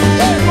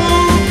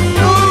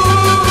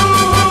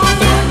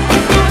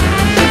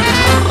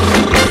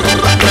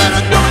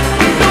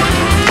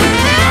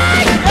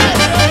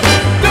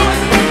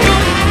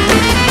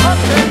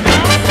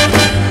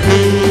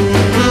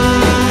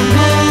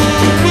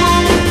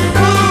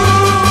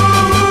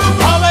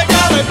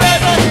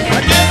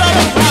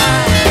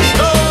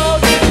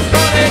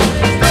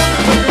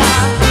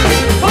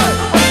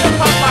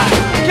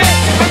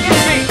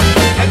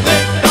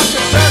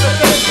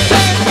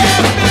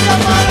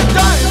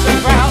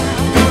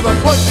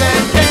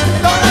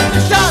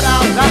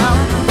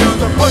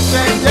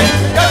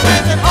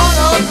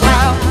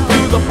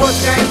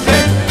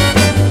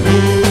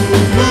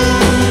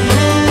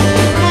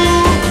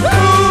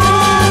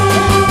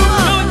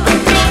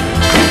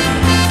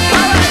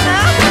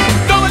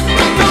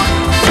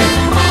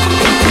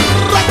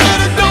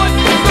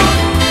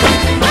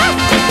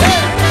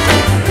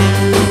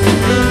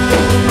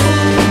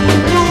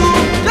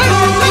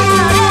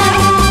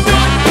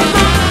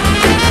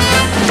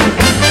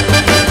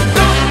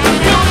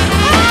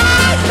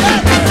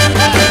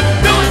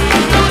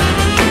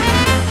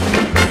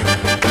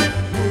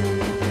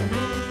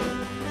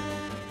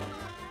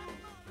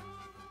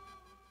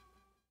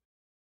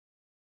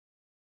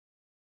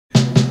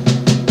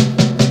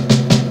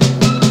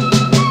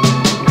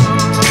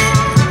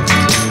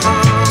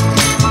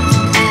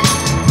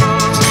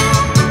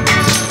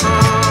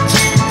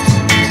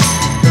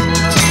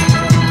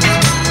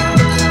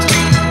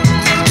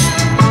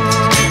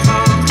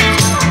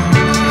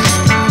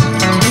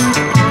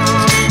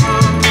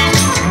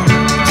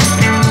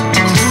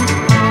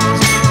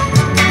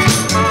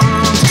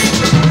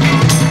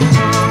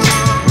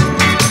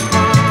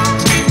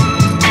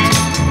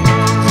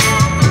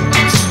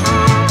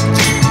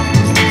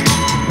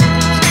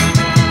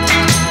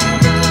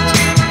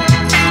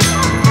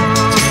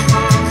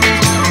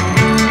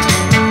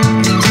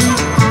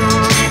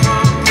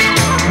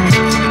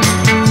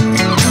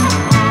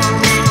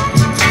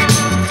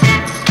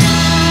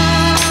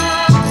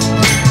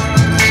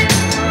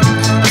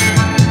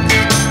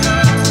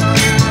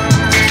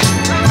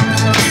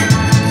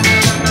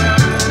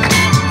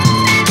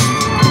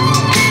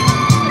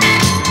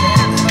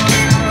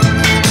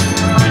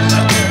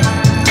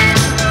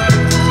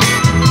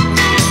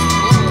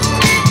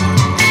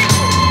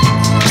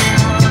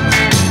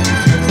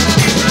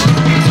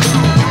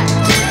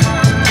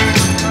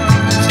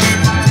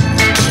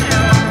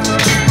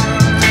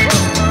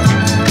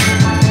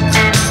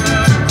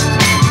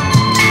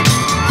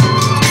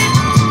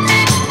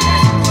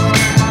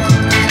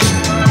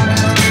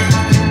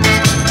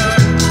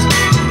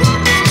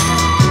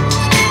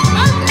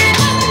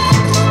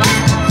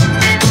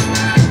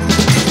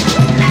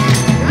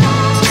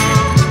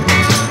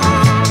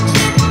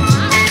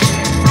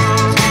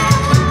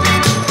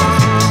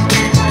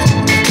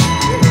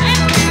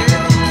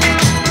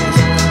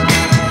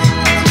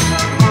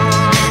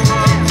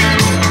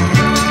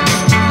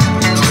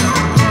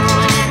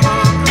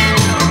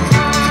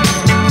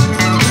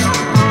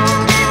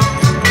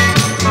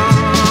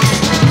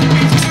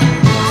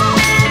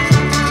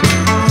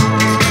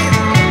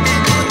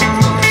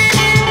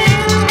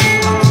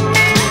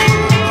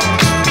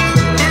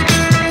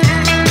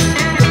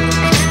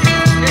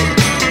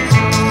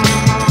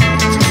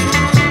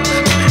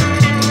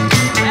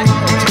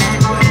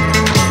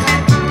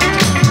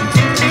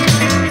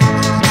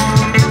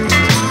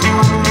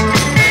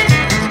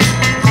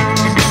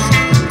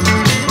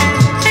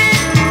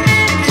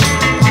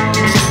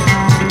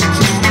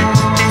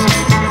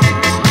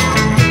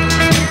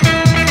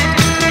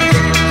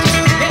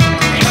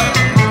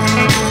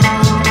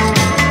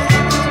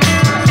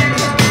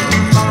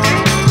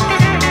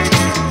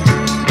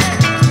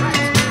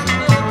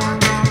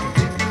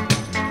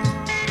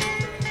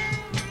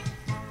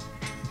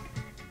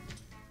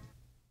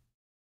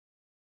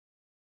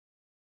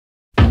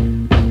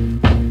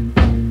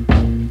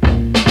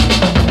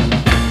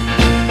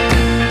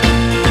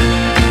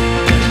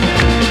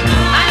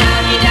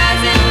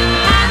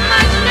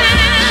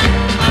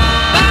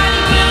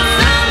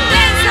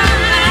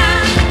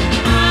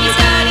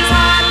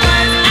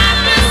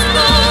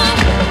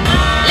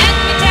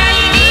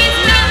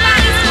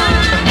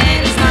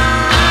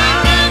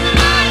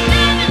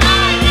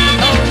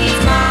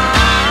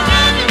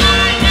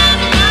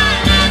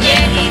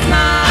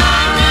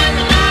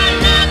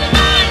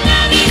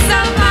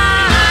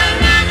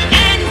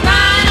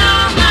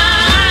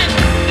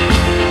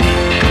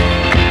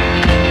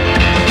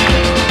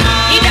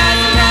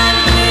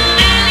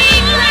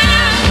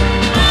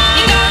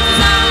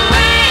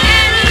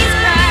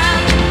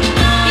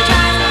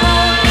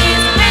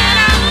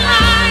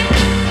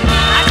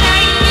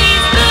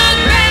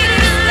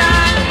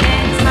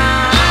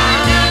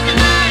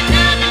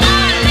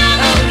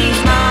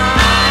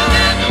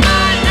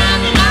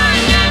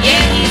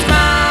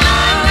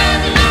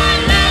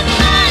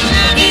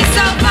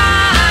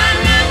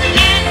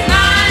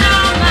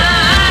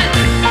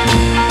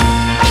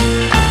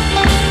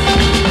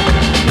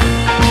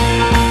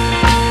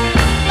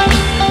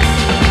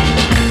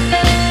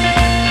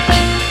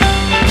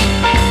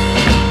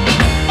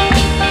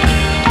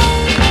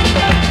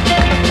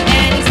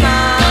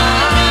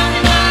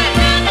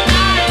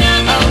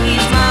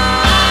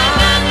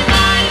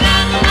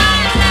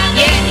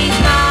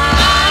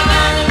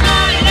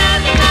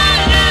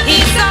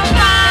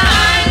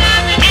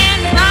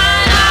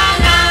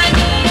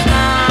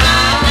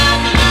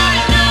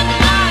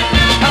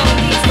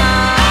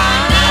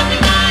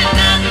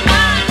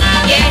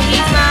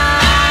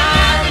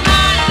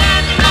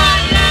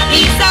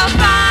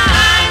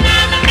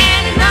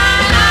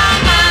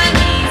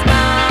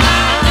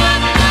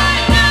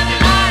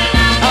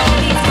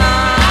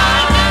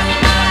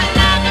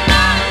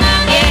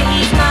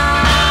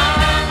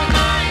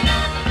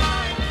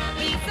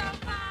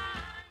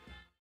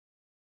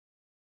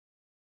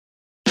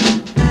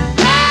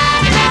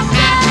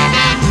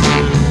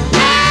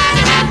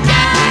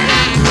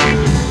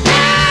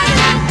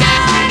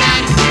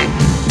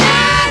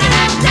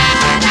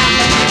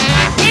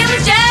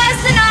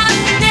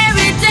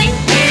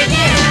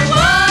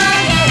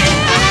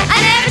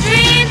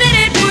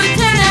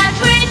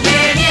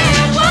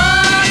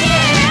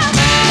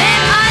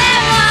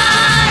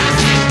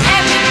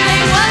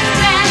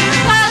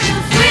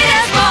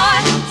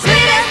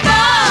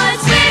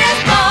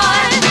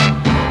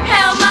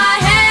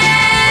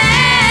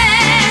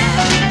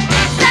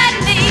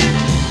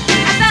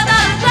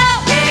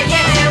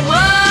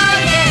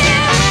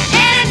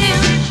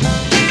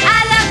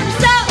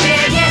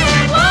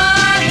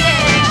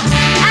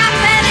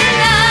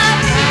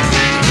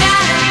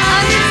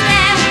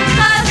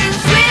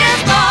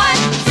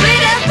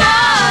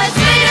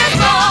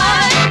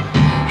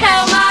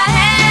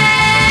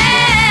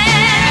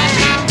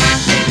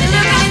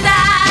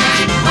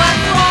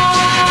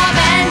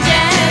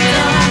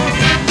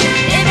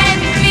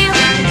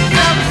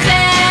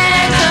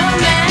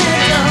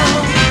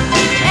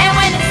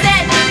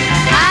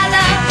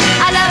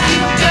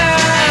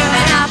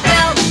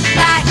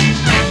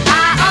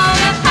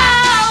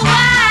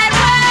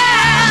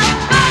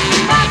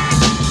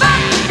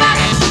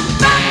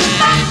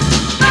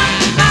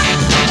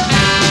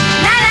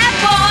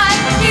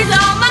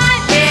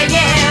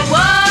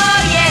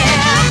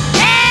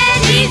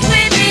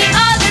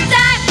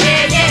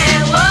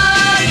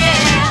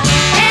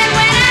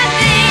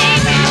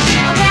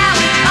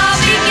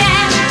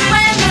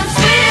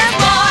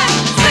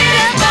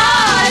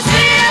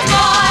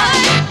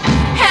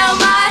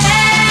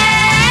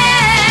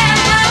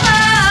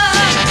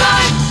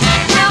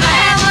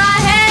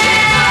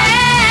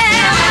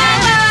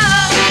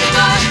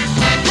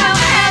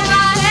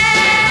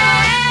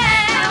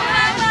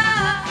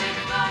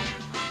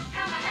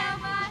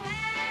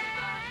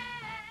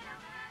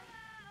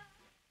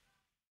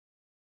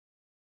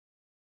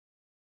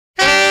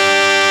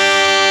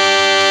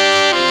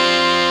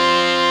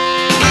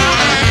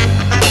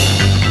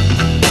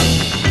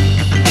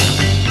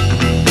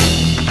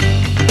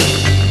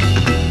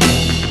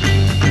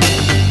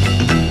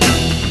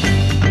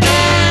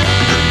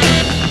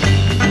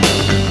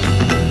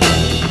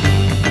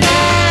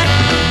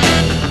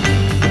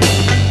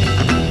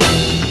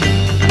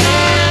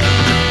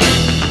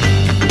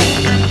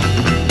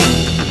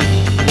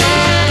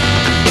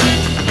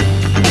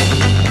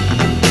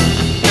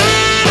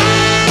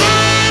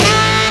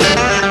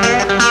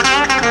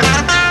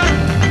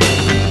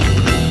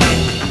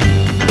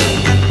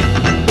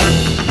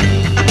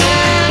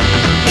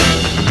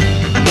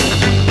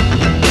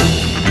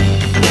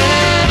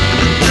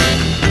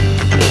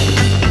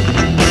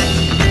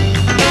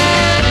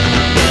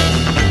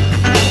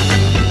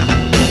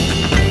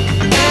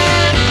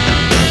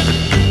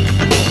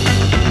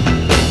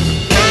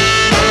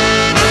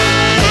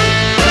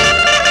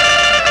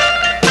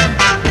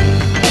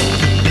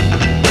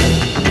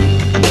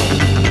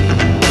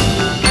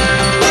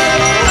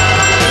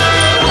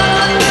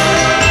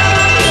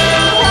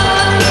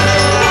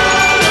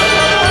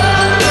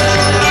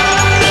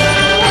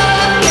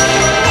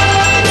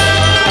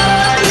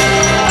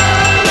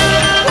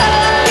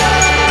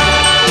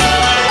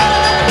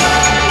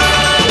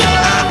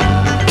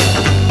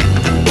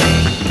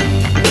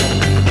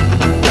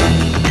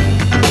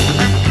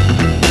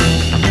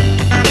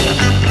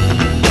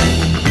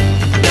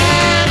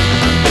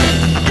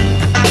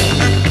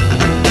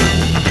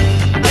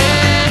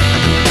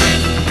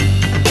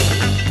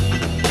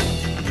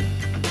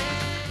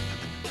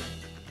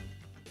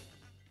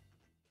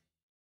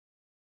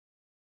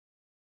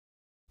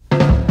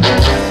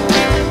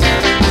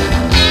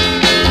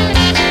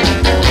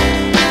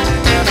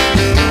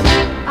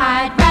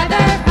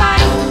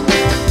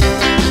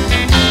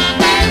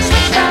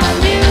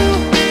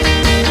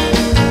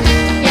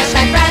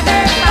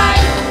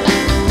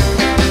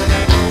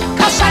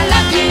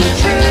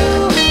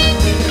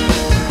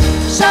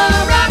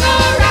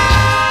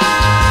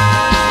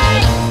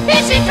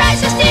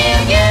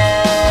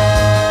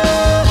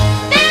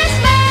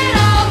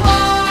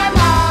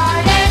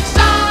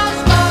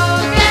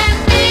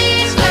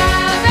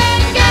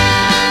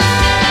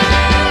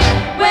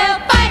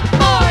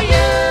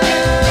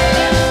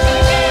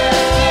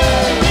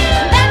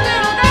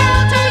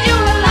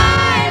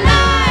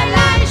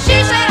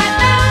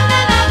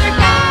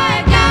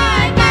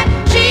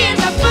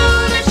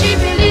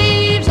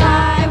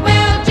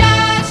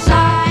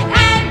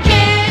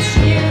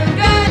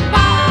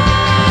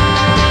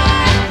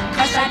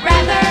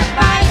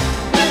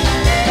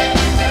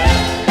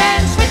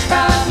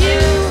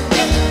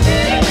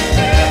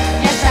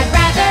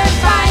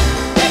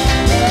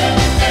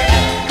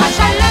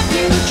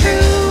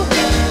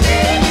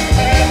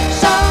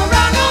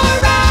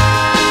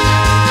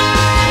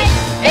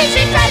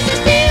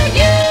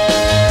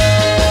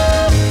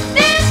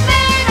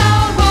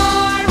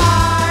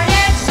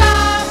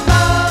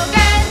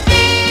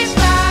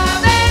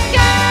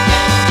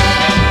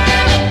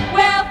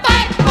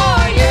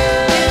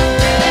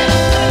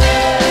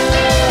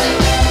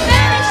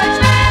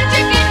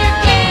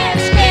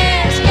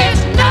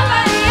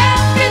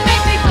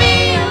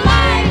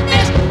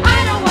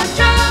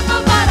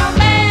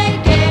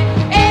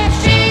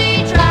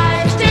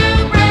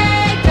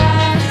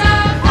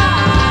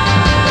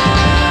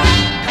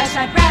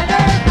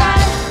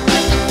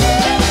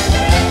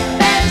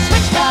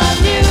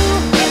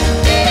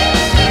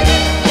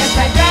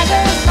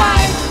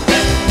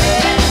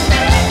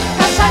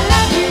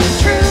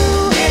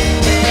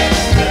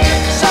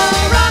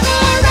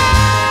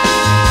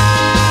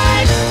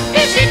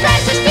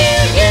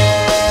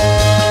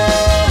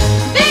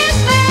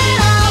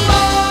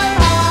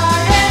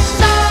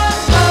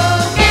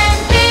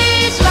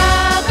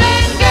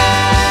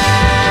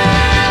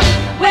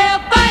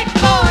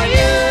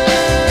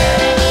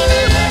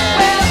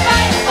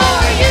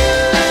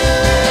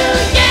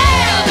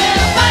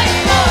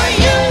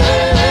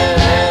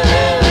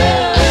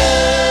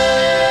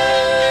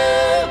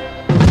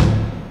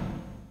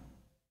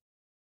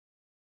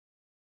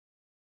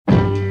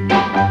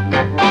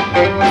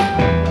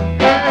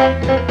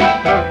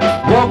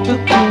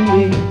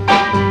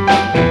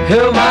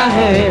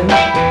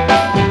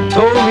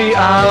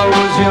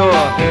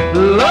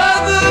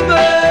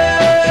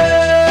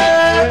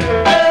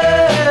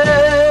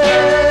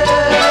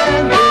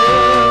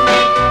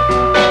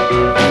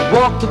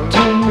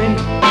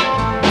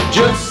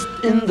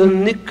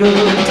 nick of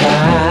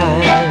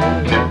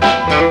time.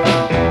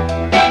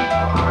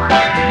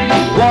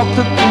 Walked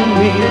up to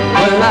me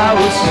when I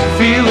was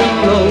feeling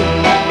low.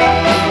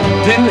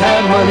 Didn't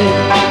have money,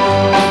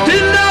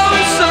 didn't know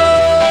it so.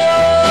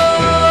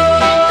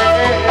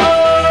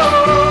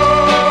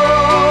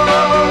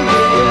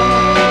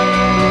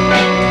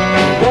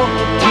 Walked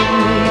up to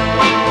me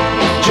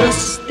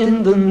just in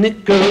the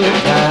nick of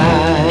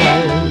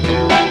time.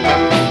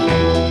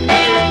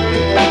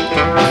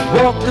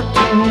 Walked up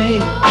to me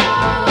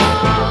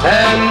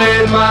and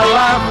made my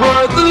life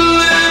worth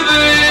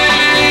living.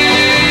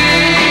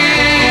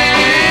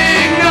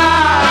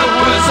 I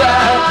was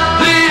at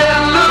the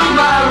end of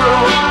my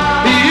road.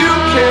 You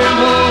came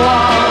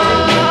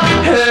along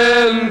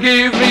and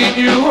gave me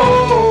new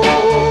hope.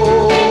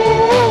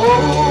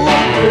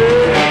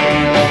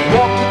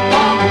 Walked up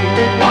to me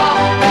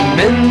and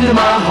mended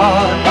my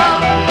heart.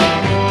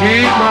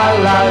 Gave my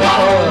life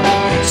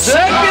a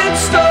second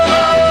start.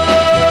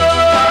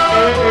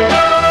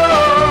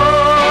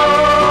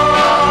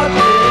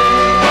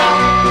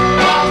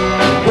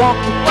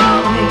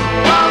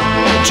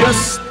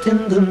 Just in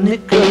the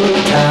nick of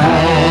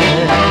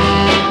time.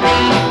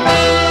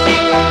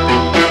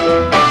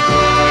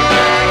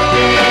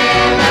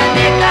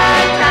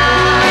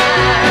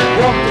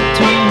 Walked up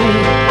to me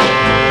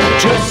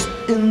just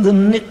in the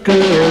nick of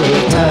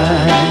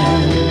time.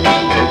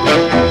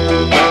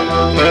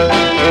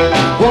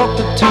 Walked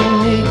up to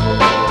me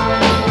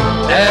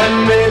and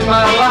made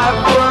my life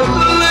worth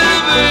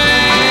living.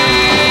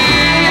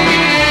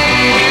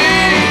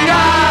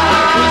 I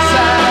was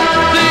at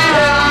the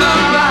end of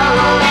my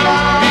road.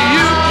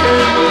 You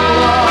came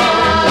along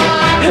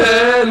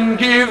and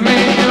gave me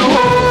new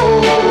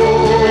hope.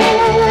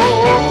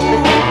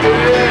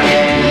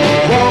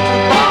 Walked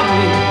upon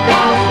me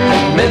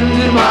and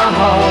mended my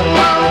heart.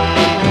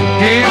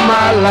 Gave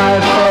my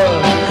life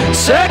a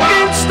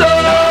second start.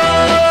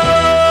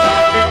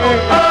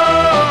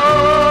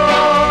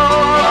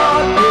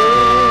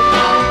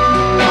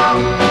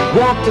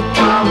 Walked up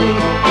to me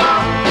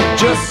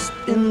just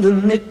in the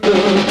nick of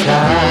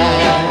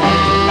time.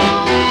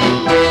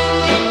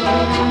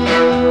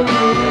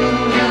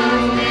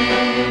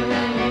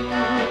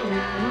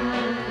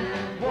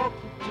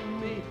 Walked up to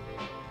me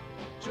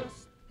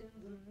just in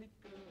the nick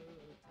of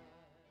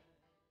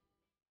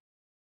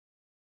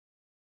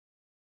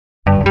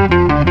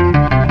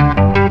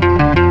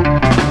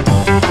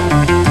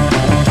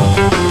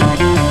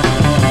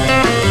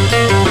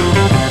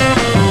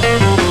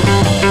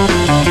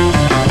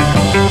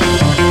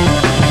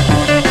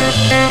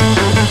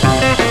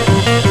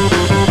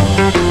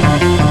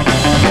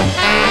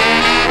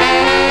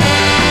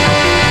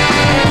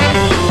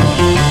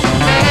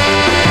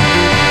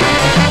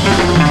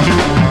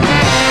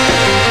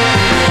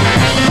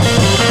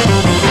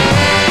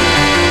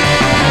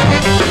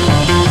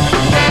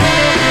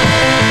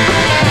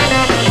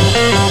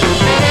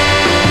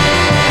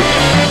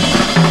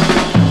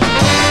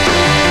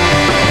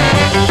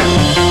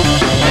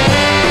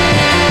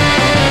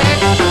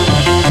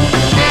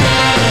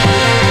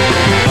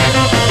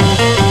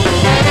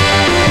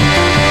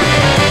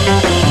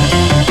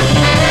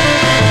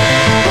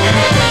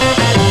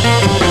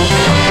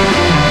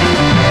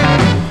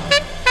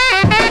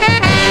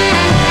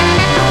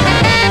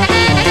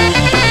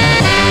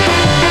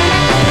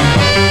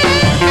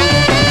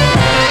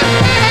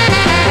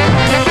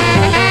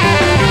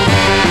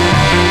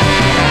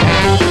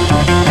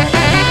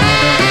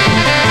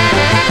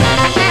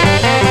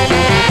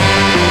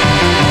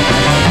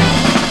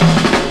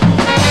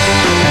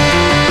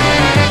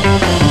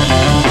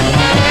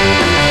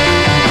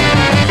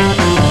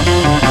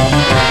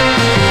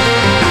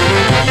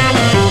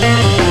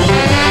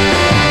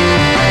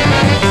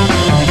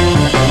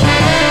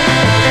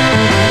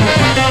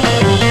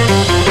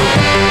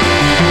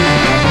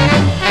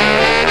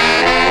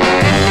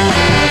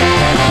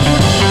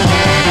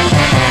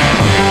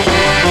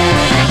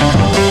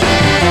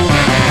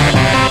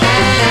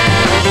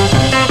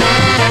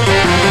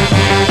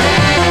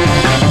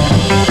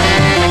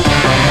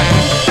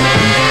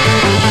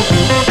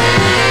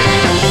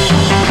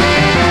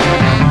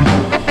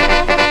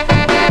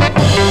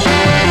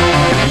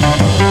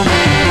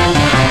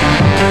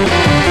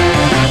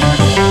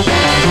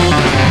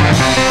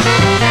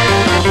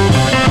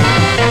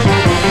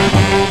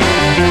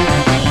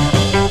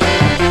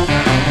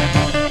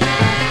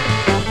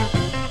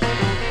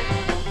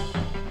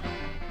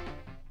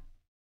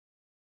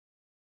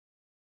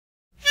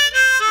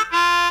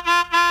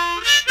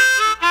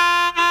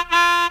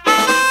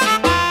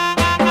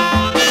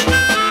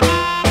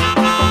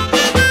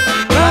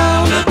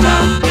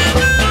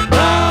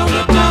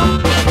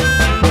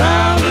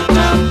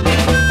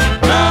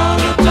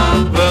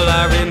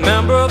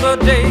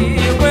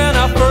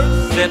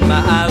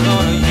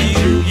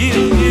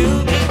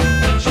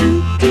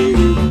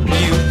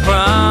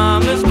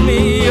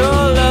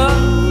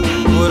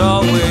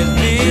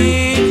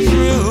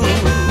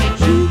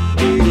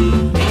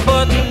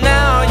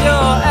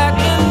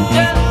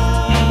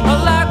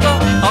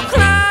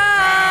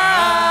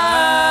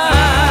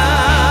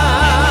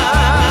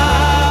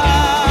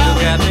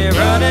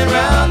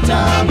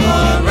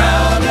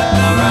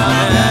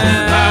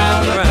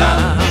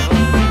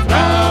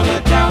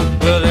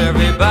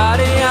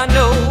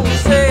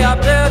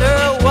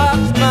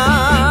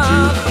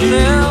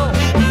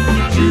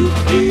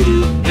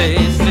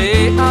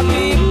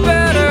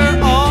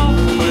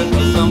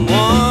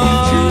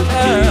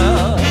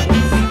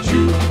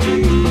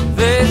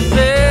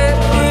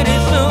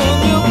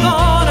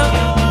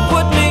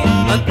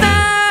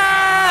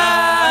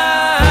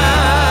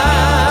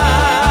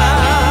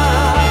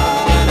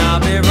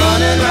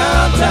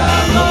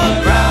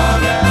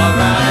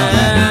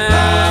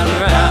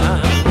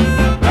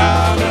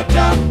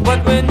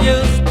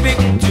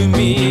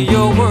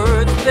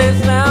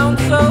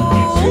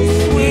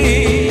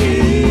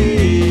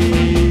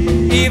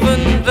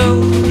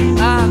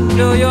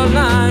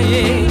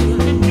crying.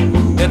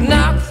 It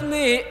knocks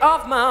me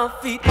off my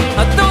feet.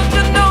 Don't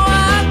you know,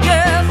 I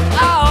guess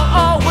I'll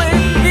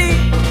always be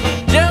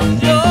just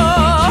your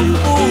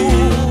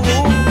fool.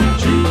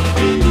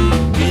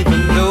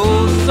 Even though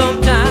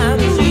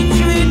sometimes you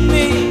treat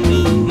me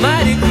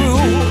mighty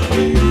cruel.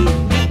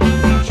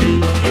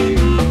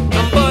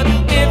 But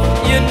if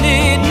you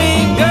need me,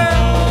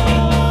 girl,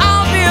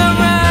 I'll be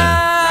around.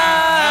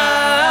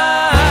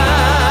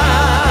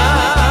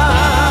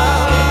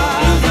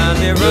 You find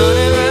me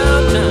running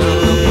around town,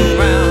 looking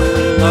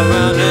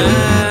around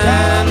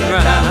and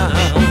round.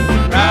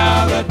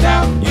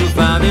 You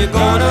find me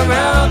going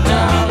around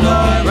town,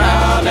 looking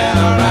round and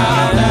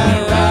around and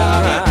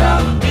round.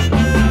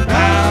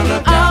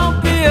 I'll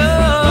be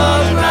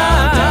around.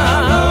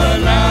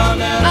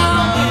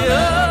 I'll be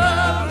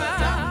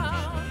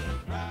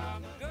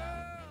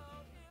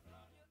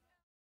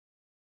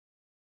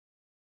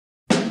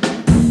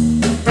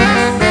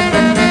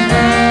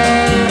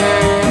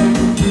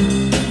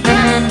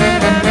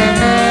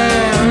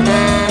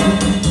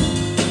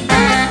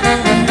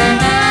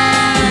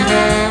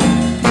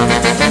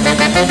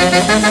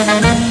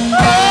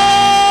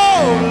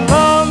Oh,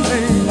 love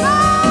me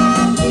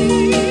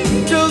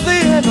till the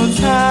end of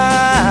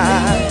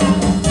time.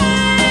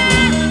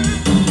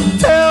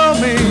 Tell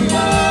me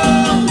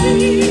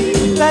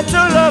that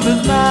your love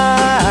is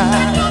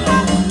mine.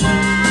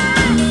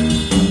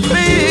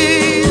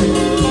 Please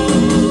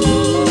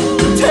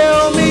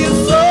tell me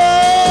so,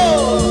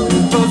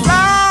 'cause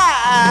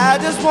I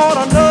just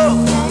wanna know,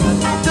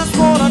 just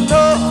wanna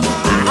know,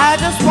 I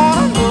just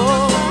wanna know,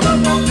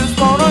 just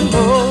wanna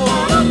know.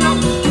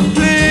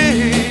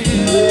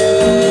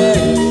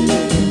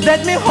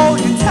 Let me hold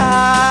you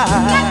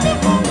tight,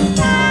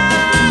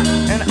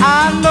 and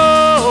I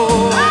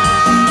know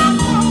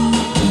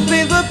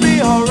things will be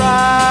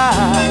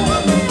alright.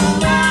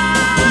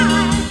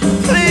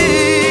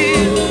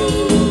 Please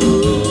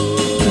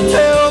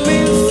tell me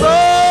so,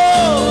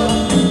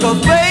 'cause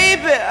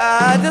baby,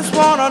 I just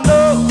wanna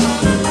know,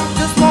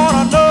 just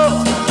wanna know,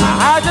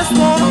 I just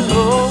wanna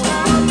know,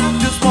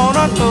 just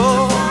wanna know,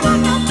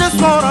 just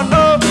wanna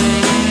know.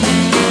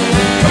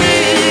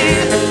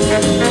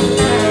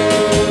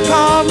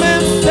 Come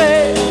and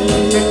say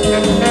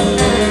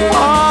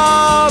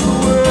all the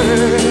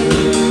words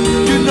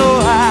you know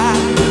I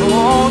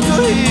want to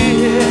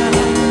hear.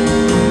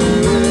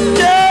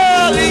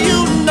 Girl, you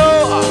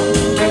know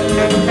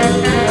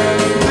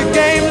the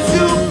games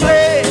you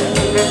play,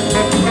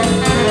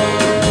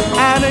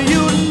 and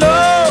you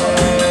know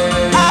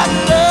I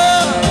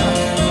love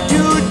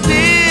you,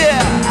 dear.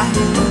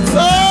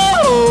 So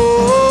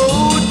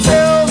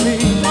tell me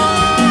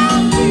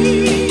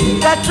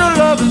that your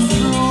love is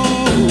true,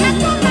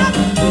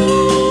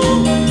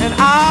 and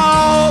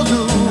I'll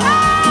do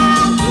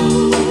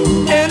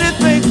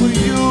anything for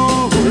you.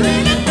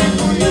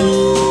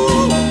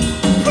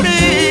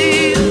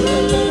 Please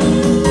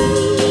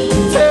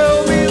tell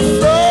me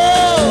so,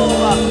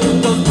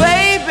 'cause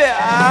baby,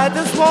 I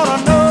just wanna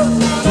know,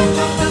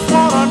 just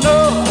wanna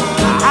know,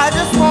 I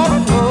just wanna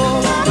know,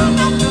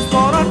 just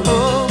wanna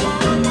know.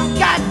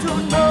 Got to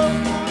know,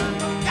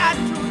 got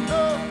to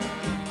know.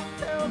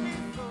 Tell me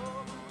so,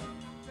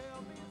 tell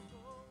me so.